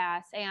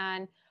podcast,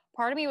 and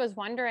part of me was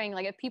wondering,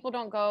 like, if people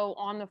don't go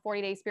on the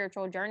 40-day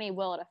spiritual journey,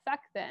 will it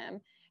affect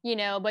them?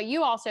 But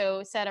you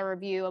also said a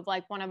review of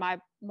like one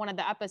of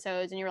the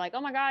episodes, and you were like,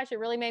 oh my gosh, it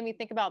really made me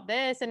think about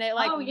this, and it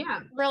like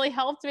really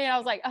helped me. And I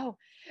was like, oh,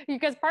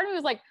 because part of me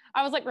was like,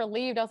 I was like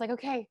relieved. I was like,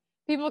 okay,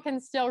 people can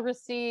still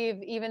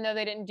receive even though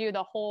they didn't do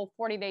the whole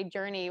 40-day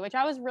journey, which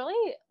I was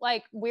really,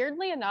 like,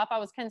 weirdly enough, I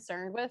was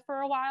concerned with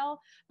for a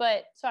while.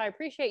 But so I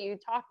appreciate you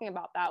talking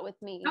about that with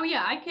me. Oh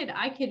yeah,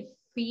 I could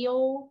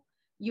feel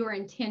your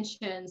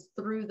intentions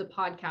through the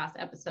podcast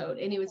episode,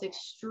 and it was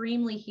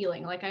extremely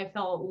healing. Like I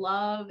felt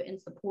loved and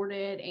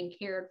supported and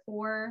cared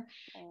for,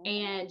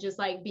 and just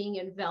like being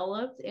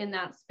enveloped in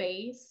that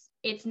space.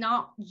 It's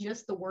not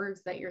just the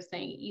words that you're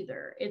saying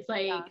either. It's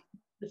like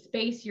the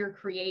space you're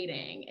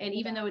creating. And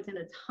even though it's in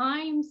a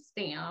time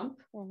stamp,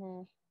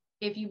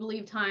 if you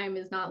believe time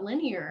is not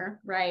linear,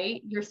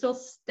 right, you're still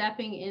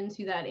stepping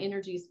into that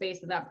energy space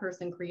that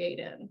person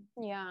created.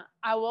 Yeah,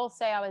 I will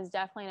say I was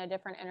definitely in a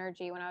different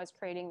energy when I was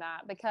creating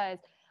that, because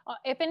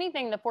if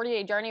anything, the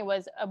 40-day journey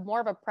was more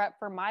of a prep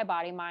for my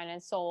body, mind,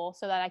 and soul,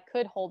 so that I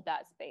could hold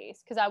that space.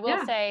 Because I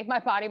will say my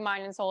body,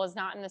 mind, and soul is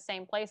not in the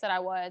same place that I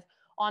was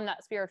on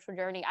that spiritual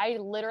journey. I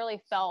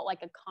literally felt like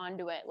a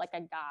conduit, like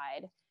a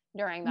guide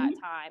during that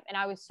time. And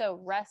I was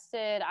so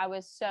rested. I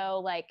was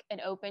so like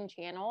an open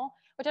channel,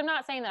 which I'm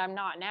not saying that I'm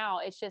not now.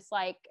 It's just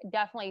like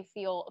definitely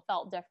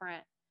felt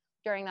different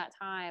during that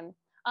time.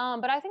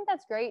 But I think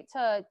that's great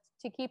to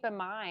keep in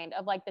mind,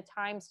 of like the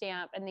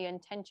timestamp and the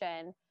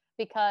intention,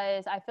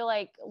 because I feel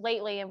like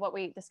lately, and what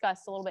we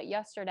discussed a little bit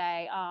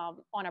yesterday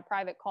on a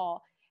private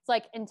call, it's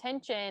like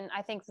intention,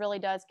 I think, really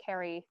does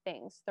carry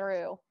things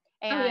through.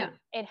 And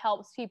it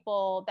helps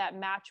people that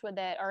match with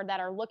it, or that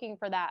are looking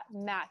for that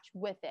match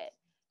with it.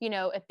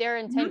 If their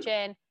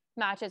intention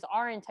matches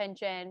our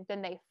intention,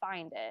 then they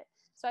find it.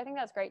 So I think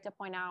that's great to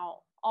point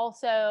out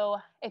Also,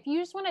 if you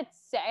just want to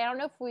say, I don't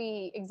know if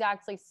we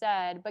exactly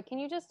said, but can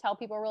you just tell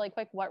people really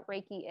quick what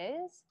Reiki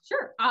is?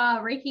 Sure.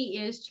 Reiki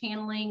is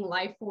channeling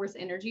life force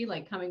energy,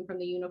 like coming from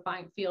the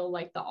unifying field,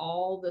 like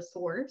the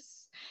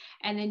source.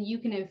 And then you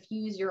can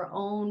infuse your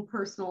own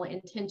personal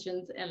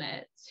intentions in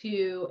it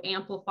to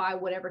amplify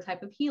whatever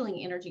type of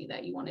healing energy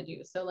that you want to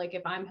do. So like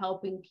if I'm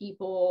helping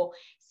people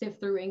sift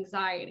through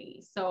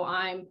anxiety, so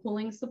I'm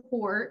pulling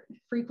support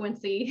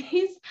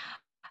frequencies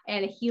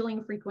and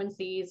healing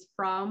frequencies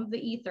from the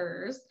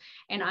ethers,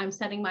 and I'm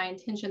setting my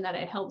intention that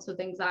it helps with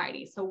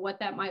anxiety. So what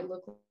that might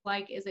look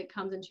like is it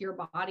comes into your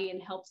body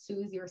and helps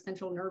soothe your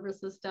central nervous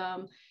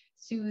system,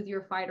 soothe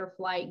your fight or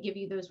flight, give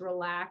you those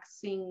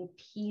relaxing,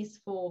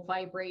 peaceful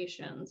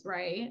vibrations,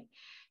 right?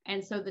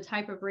 And so the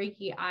type of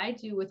Reiki I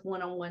do with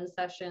one-on-one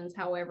sessions,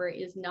 however,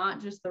 is not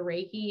just the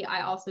Reiki.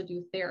 I also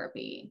do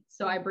therapy.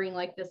 So I bring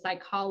like the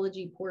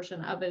psychology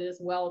portion of it as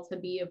well to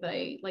be of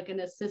an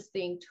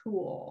assisting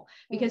tool,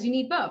 because you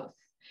need both.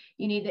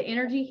 You need the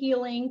energy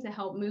healing to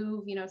help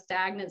move,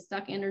 stagnant,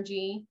 stuck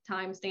energy,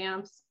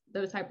 timestamps,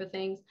 those type of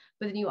things.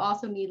 But then you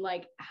also need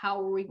like,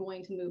 how are we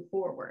going to move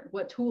forward?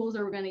 What tools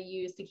are we going to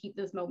use to keep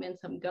this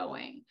momentum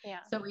going? Yeah.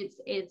 So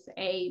it's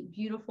a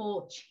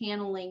beautiful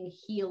channeling,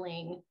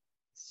 healing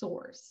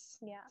source.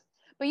 Yeah.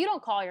 But you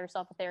don't call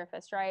yourself a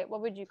therapist, right?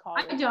 What would you call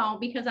yourself? I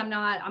don't, because I'm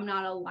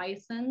not a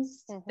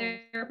licensed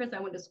therapist. I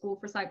went to school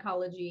for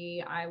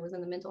psychology. I was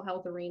in the mental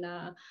health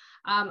arena.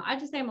 I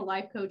just say I'm a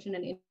life coach and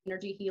an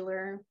energy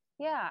healer.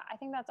 Yeah, I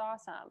think that's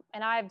awesome.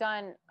 And I've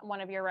done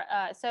one of your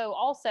so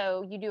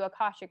also you do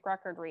Akashic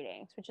record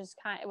readings, which is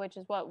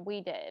what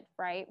we did,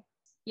 right?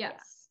 Yes.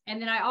 Yeah. And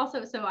then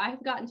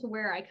I've gotten to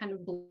where I kind of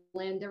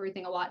blend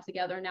everything a lot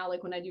together now.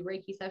 Like when I do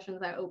Reiki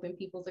sessions, I open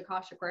people's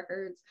Akashic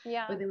records.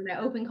 Yeah. But then when I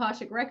open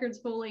Akashic records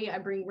fully, I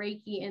bring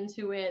Reiki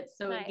into it.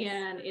 So nice.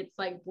 Again, it's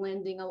like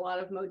blending a lot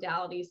of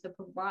modalities to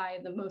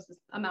provide the most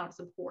amount of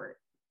support.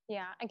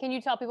 Yeah. And can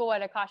you tell people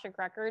what Akashic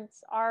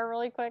records are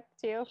really quick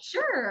too?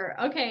 Sure.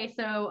 Okay.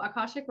 So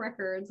Akashic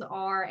records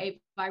are a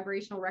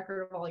vibrational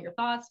record of all your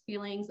thoughts,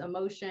 feelings,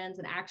 emotions,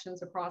 and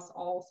actions across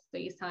all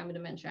space, time, and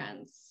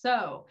dimensions.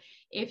 So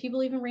if you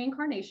believe in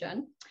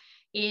reincarnation,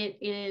 it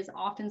is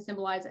often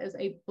symbolized as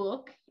a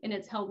book, and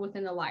it's held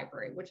within the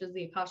library, which is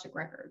the Akashic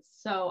records.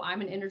 So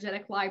I'm an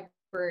energetic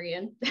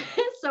librarian.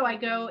 So I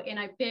go and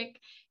I pick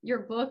your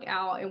book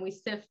out and we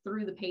sift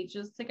through the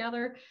pages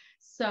together.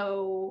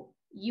 So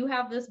you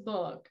have this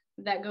book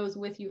that goes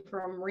with you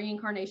from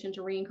reincarnation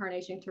to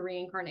reincarnation to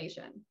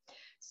reincarnation.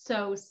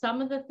 So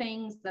some of the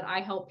things that I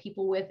help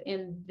people with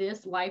in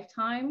this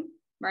lifetime,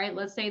 right?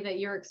 Let's say that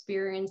you're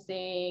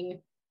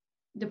experiencing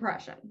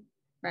depression,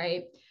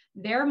 right?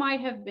 There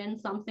might have been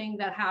something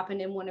that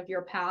happened in one of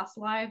your past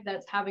lives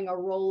that's having a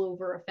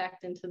rollover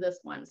effect into this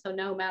one. So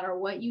no matter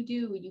what you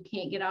do, you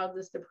can't get out of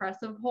this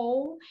depressive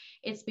hole.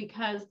 It's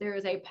because there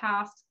is a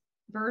past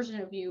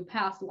version of you,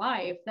 past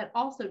life, that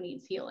also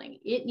needs healing.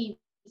 It needs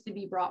to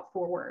be brought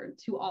forward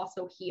to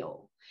also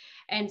heal.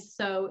 And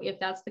so if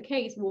that's the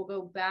case, we'll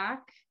go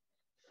back,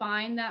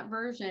 find that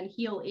version,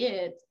 heal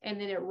it,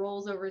 and then it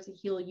rolls over to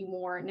heal you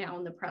more now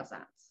in the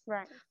present.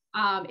 Right.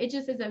 It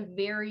just is a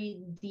very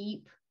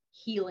deep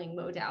healing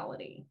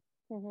modality.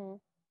 Mm-hmm.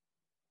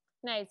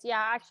 Nice.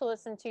 Yeah, I actually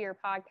listened to your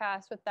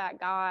podcast with that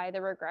guy,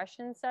 the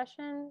regression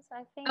sessions,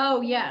 I think.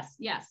 Oh, yes.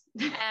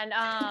 And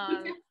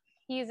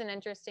he's an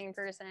interesting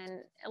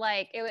person.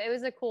 Like it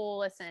was a cool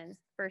listen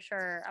for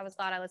sure. I was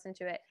glad I listened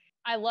to it.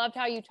 I loved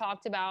how you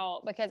talked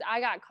about, because I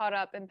got caught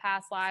up in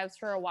past lives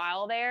for a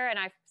while there. And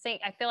I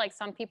feel like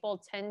some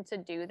people tend to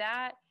do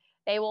that.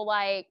 They will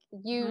like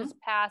use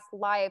past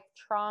life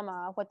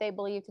trauma, what they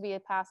believe to be a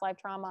past life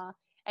trauma,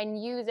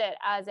 and use it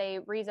as a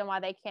reason why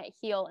they can't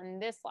heal in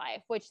this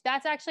life, which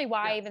that's actually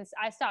why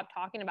I stopped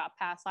talking about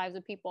past lives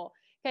with people.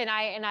 And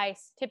I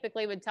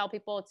typically would tell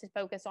people to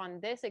focus on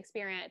this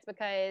experience,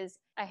 because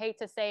I hate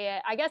to say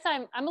it, I guess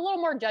I'm a little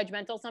more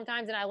judgmental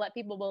sometimes, and I let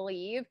people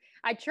believe.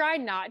 I try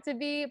not to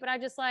be, but I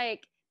just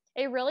like,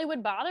 it really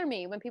would bother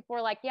me when people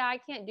were like, yeah, I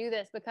can't do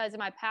this because of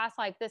my past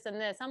life, this and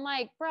this. I'm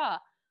like, bruh,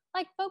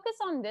 like focus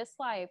on this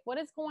life. What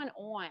is going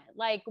on?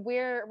 Like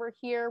we're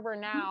here, we're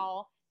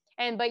now.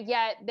 But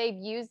yet they've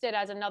used it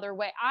as another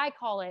way. I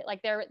call it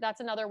like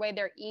that's another way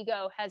their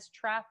ego has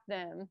trapped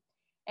them.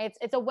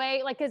 It's a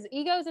way, like, because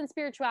ego's in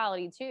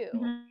spirituality too.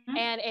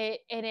 And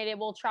it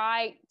will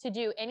try to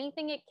do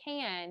anything it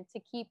can to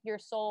keep your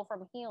soul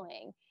from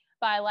healing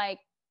by like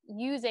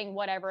using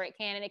whatever it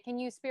can. And it can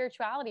use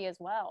spirituality as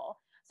well.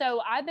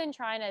 So I've been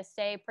trying to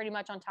stay pretty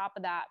much on top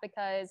of that,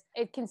 because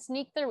it can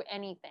sneak through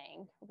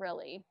anything,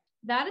 really.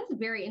 That is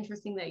very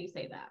interesting that you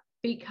say that,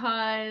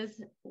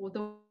 because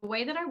the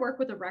way that I work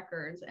with the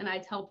records, and I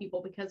tell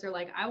people, because they're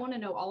like, I want to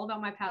know all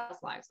about my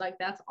past lives. Like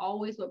that's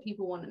always what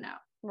people want to know.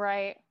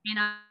 Right. And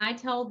I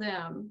tell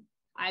them,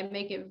 I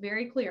make it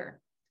very clear,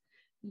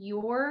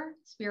 your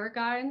spirit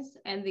guides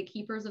and the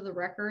keepers of the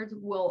records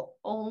will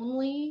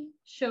only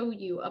show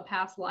you a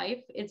past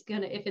life. If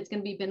it's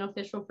gonna be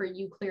beneficial for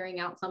you clearing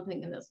out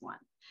something in this one.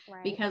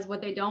 Right. Because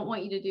what they don't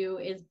want you to do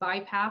is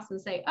bypass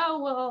and say,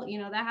 oh, well,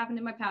 that happened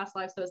in my past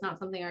life, so it's not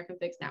something I can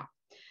fix now.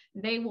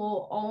 They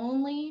will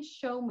only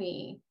show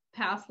me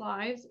past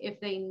lives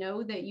if they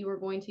know that you are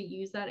going to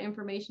use that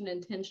information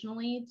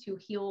intentionally to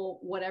heal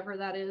whatever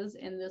that is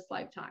in this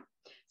lifetime.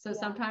 So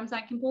sometimes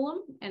I can pull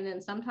them and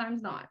then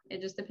sometimes not.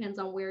 It just depends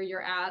on where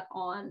you're at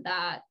on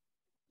that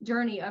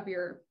journey of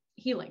your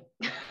healing.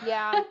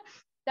 Yeah.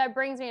 That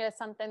brings me to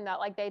something that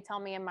like they tell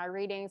me in my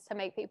readings to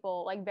make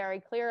people like very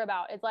clear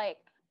about. It's like,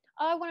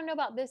 oh, I want to know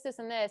about this, this,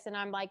 and this. And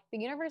I'm like, the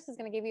universe is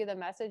going to give you the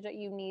message that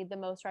you need the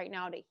most right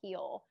now to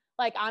heal.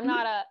 Like,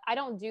 I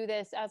don't do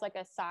this as like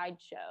a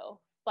sideshow.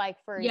 Like,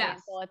 for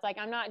example, it's like,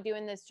 I'm not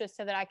doing this just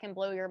so that I can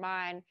blow your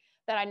mind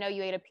that I know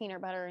you ate a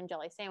peanut butter and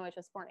jelly sandwich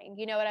this morning.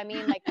 You know what I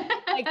mean? Like,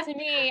 like to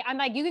me, I'm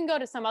like, you can go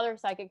to some other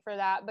psychic for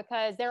that,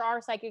 because there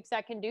are psychics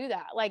that can do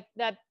that. Like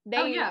that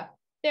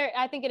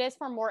I think it is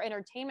for more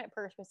entertainment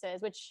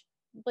purposes, which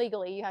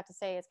legally you have to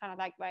say is kind of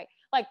like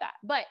that.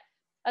 But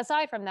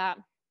aside from that,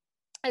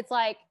 it's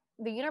like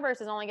the universe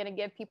is only going to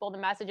give people the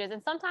messages.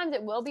 And sometimes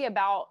it will be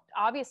about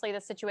obviously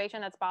the situation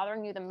that's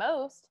bothering you the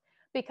most,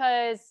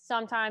 because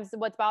sometimes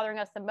what's bothering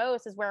us the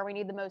most is where we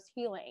need the most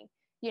healing.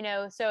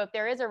 So if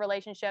there is a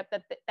relationship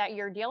that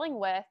you're dealing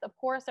with, of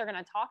course they're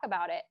going to talk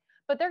about it,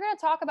 but they're going to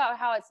talk about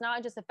how it's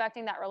not just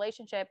affecting that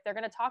relationship. They're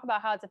going to talk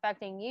about how it's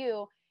affecting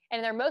you,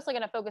 and they're mostly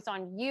going to focus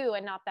on you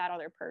and not that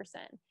other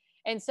person.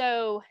 And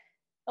so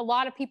a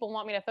lot of people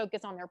want me to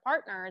focus on their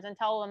partners and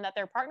tell them that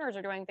their partners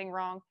are doing things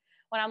wrong,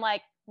 when I'm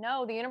like,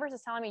 no, the universe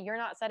is telling me you're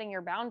not setting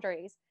your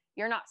boundaries.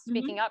 You're not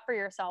speaking up for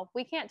yourself.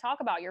 We can't talk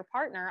about your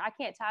partner. I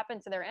can't tap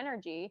into their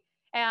energy.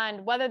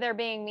 And whether they're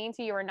being mean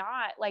to you or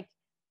not, like,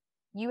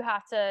 you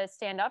have to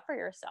stand up for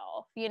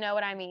yourself. You know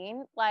what I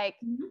mean? Like,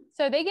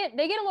 so they get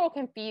a little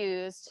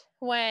confused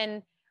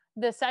when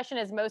the session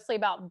is mostly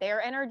about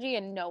their energy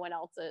and no one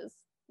else's.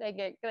 They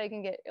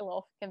can get a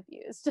little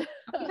confused.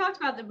 We talked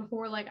about that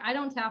before. Like, I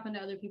don't tap into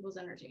other people's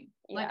energy.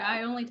 Like,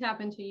 I only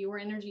tap into your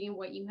energy and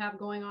what you have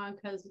going on,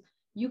 because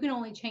you can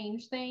only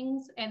change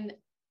things, and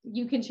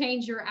you can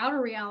change your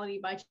outer reality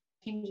by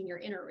changing your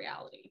inner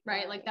reality,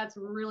 right? Like, that's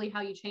really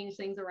how you change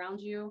things around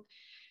you.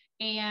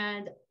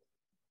 And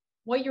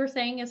what you're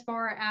saying as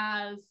far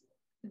as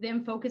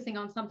them focusing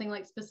on something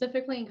like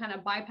specifically and kind of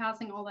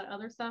bypassing all that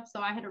other stuff. So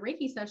I had a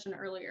Reiki session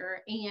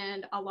earlier,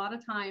 and a lot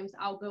of times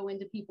I'll go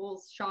into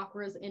people's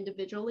chakras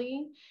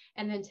individually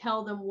and then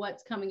tell them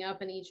what's coming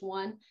up in each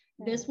one.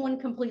 This one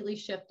completely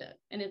shifted,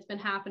 and it's been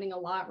happening a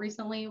lot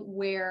recently,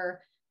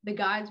 where the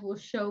guides will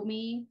show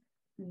me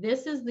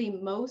this is the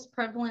most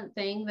prevalent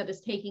thing that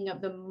is taking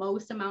up the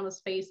most amount of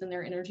space in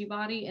their energy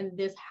body, and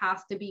this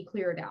has to be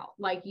cleared out.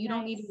 Like, you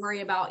don't need to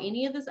worry about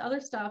any of this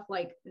other stuff,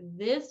 like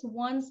this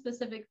one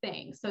specific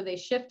thing. So they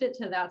shift it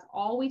to that's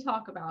all we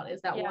talk about is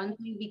that one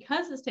thing,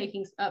 because it's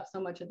taking up so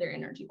much of their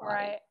energy body.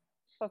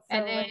 Right.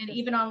 And then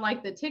even on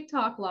like the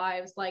TikTok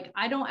lives, like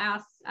I don't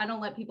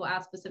let people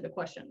ask specific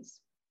questions.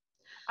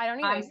 I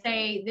don't either. I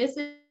say, this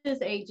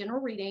is a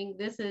general reading.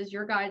 This is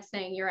your guide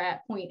saying you're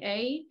at point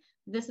A.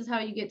 This is how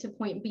you get to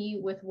point B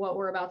with what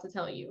we're about to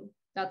tell you.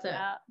 That's it.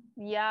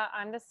 Yeah,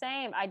 I'm the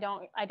same. I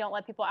don't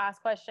let people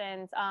ask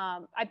questions.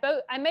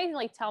 I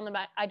mainly tell them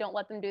I don't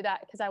let them do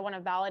that because I want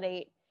to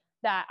validate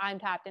that I'm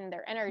tapped into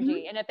their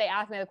energy. And if they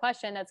ask me the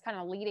question, that's kind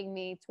of leading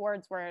me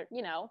towards where,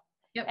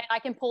 and I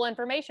can pull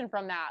information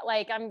from that.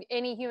 Like, I'm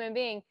any human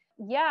being.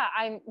 Yeah,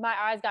 my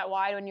eyes got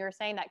wide when you were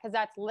saying that, because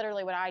that's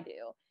literally what I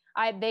do.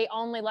 They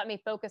only let me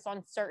focus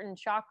on certain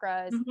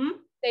chakras.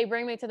 They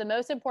bring me to the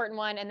most important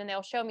one, and then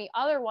they'll show me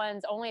other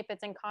ones only if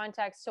it's in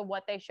context to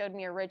what they showed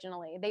me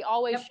originally. They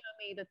always show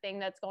me the thing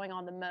that's going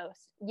on the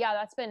most. Yeah,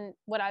 that's been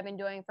what I've been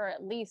doing for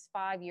at least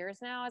 5 years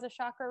now as a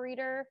chakra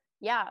reader.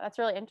 Yeah, that's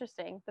really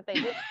interesting that they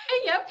do.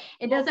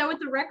 It does that with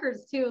the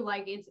records too.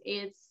 Like,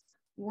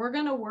 we're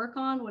going to work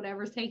on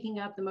whatever's taking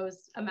up the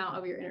most amount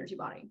of your energy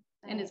body.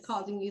 Nice. And it's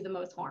causing you the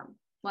most harm.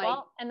 Like,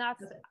 well, and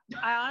that's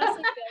I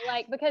honestly feel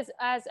like, because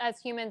as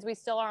humans, we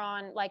still are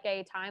on like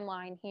a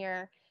timeline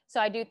here. So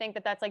I do think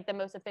that that's like the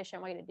most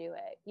efficient way to do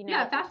it.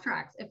 Yeah, fast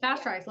tracks. It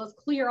fast tracks. Let's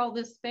clear all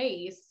this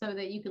space so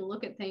that you can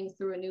look at things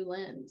through a new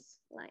lens.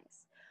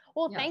 Nice.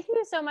 Well, thank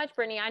you so much,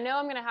 Brittany. I know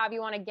I'm going to have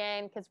you on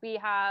again because we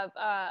have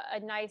a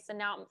nice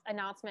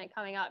announcement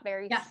coming up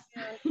very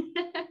soon.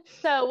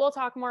 So we'll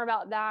talk more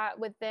about that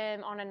with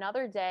them on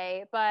another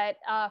day. But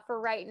for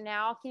right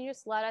now, can you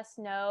just let us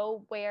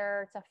know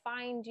where to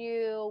find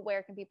you?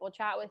 Where can people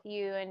chat with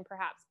you and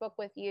perhaps book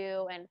with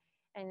you? And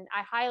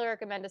I highly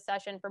recommend a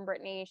session from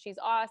Brittany. She's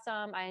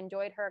awesome. I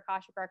enjoyed her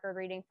Akashic record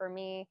reading for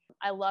me.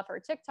 I love her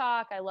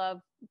TikTok. I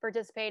love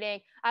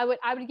participating. I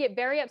would get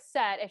very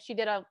upset if she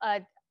did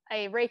a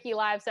Reiki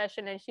live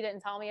session and she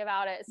didn't tell me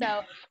about it.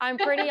 So I'm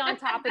pretty on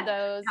top of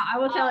those. I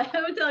will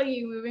tell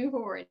you moving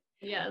forward.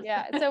 Yes.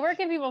 Yeah. So where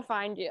can people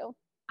find you?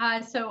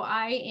 So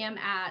I am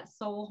at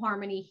Soul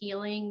Harmony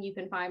Healing. You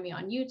can find me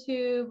on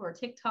YouTube or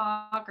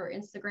TikTok or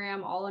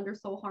Instagram, all under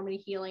Soul Harmony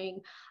Healing.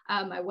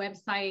 My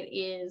website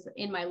is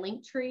in my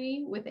link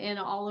tree within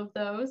all of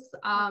those.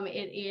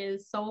 It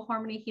is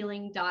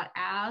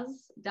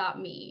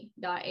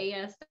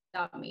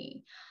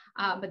soulharmonyhealing.as.me.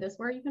 But that's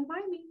where you can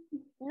find me.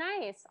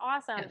 Nice.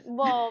 Awesome. Yes.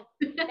 Well,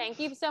 thank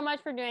you so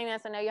much for doing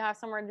this. I know you have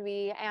somewhere to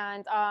be.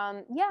 And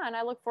yeah, and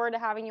I look forward to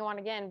having you on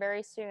again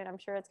very soon. I'm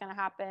sure it's going to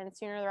happen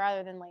sooner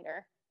rather than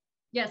later.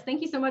 Yes,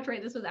 thank you so much, Ray.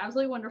 This was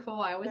absolutely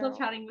wonderful. I always love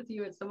chatting with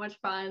you. It's so much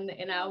fun,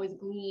 and I always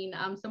glean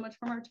so much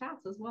from our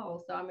chats as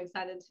well. So I'm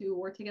excited to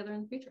work together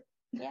in the future.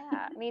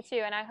 Yeah, me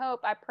too. And I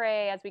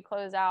pray as we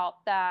close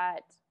out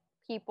that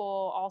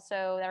people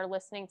also that are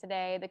listening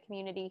today, the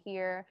community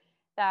here,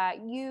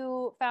 that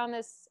you found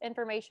this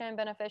information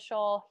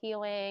beneficial,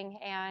 healing,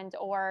 and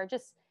or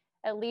just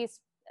at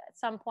least at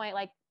some point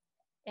like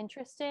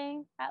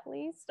interesting, at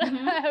least.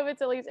 Mm-hmm. I hope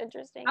it's at least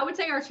interesting. I would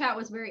say our chat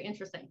was very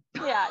interesting.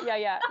 Yeah.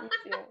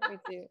 Me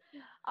too.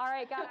 All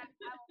right, guys.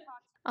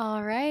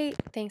 All right.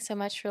 Thanks so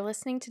much for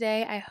listening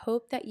today. I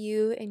hope that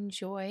you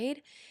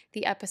enjoyed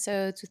the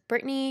episodes with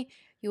Brittany.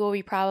 You will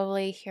be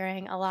probably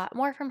hearing a lot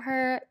more from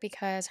her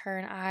because her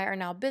and I are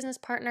now business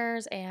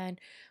partners,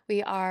 and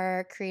we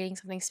are creating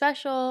something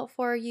special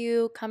for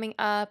you coming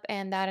up,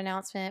 and that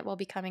announcement will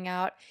be coming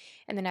out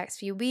in the next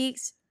few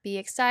weeks. Be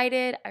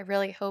excited. I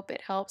really hope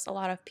it helps a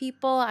lot of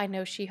people. I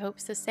know she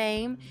hopes the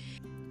same.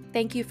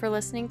 Thank you for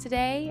listening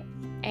today,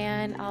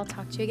 and I'll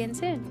talk to you again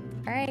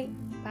soon. All right.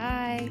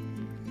 Bye.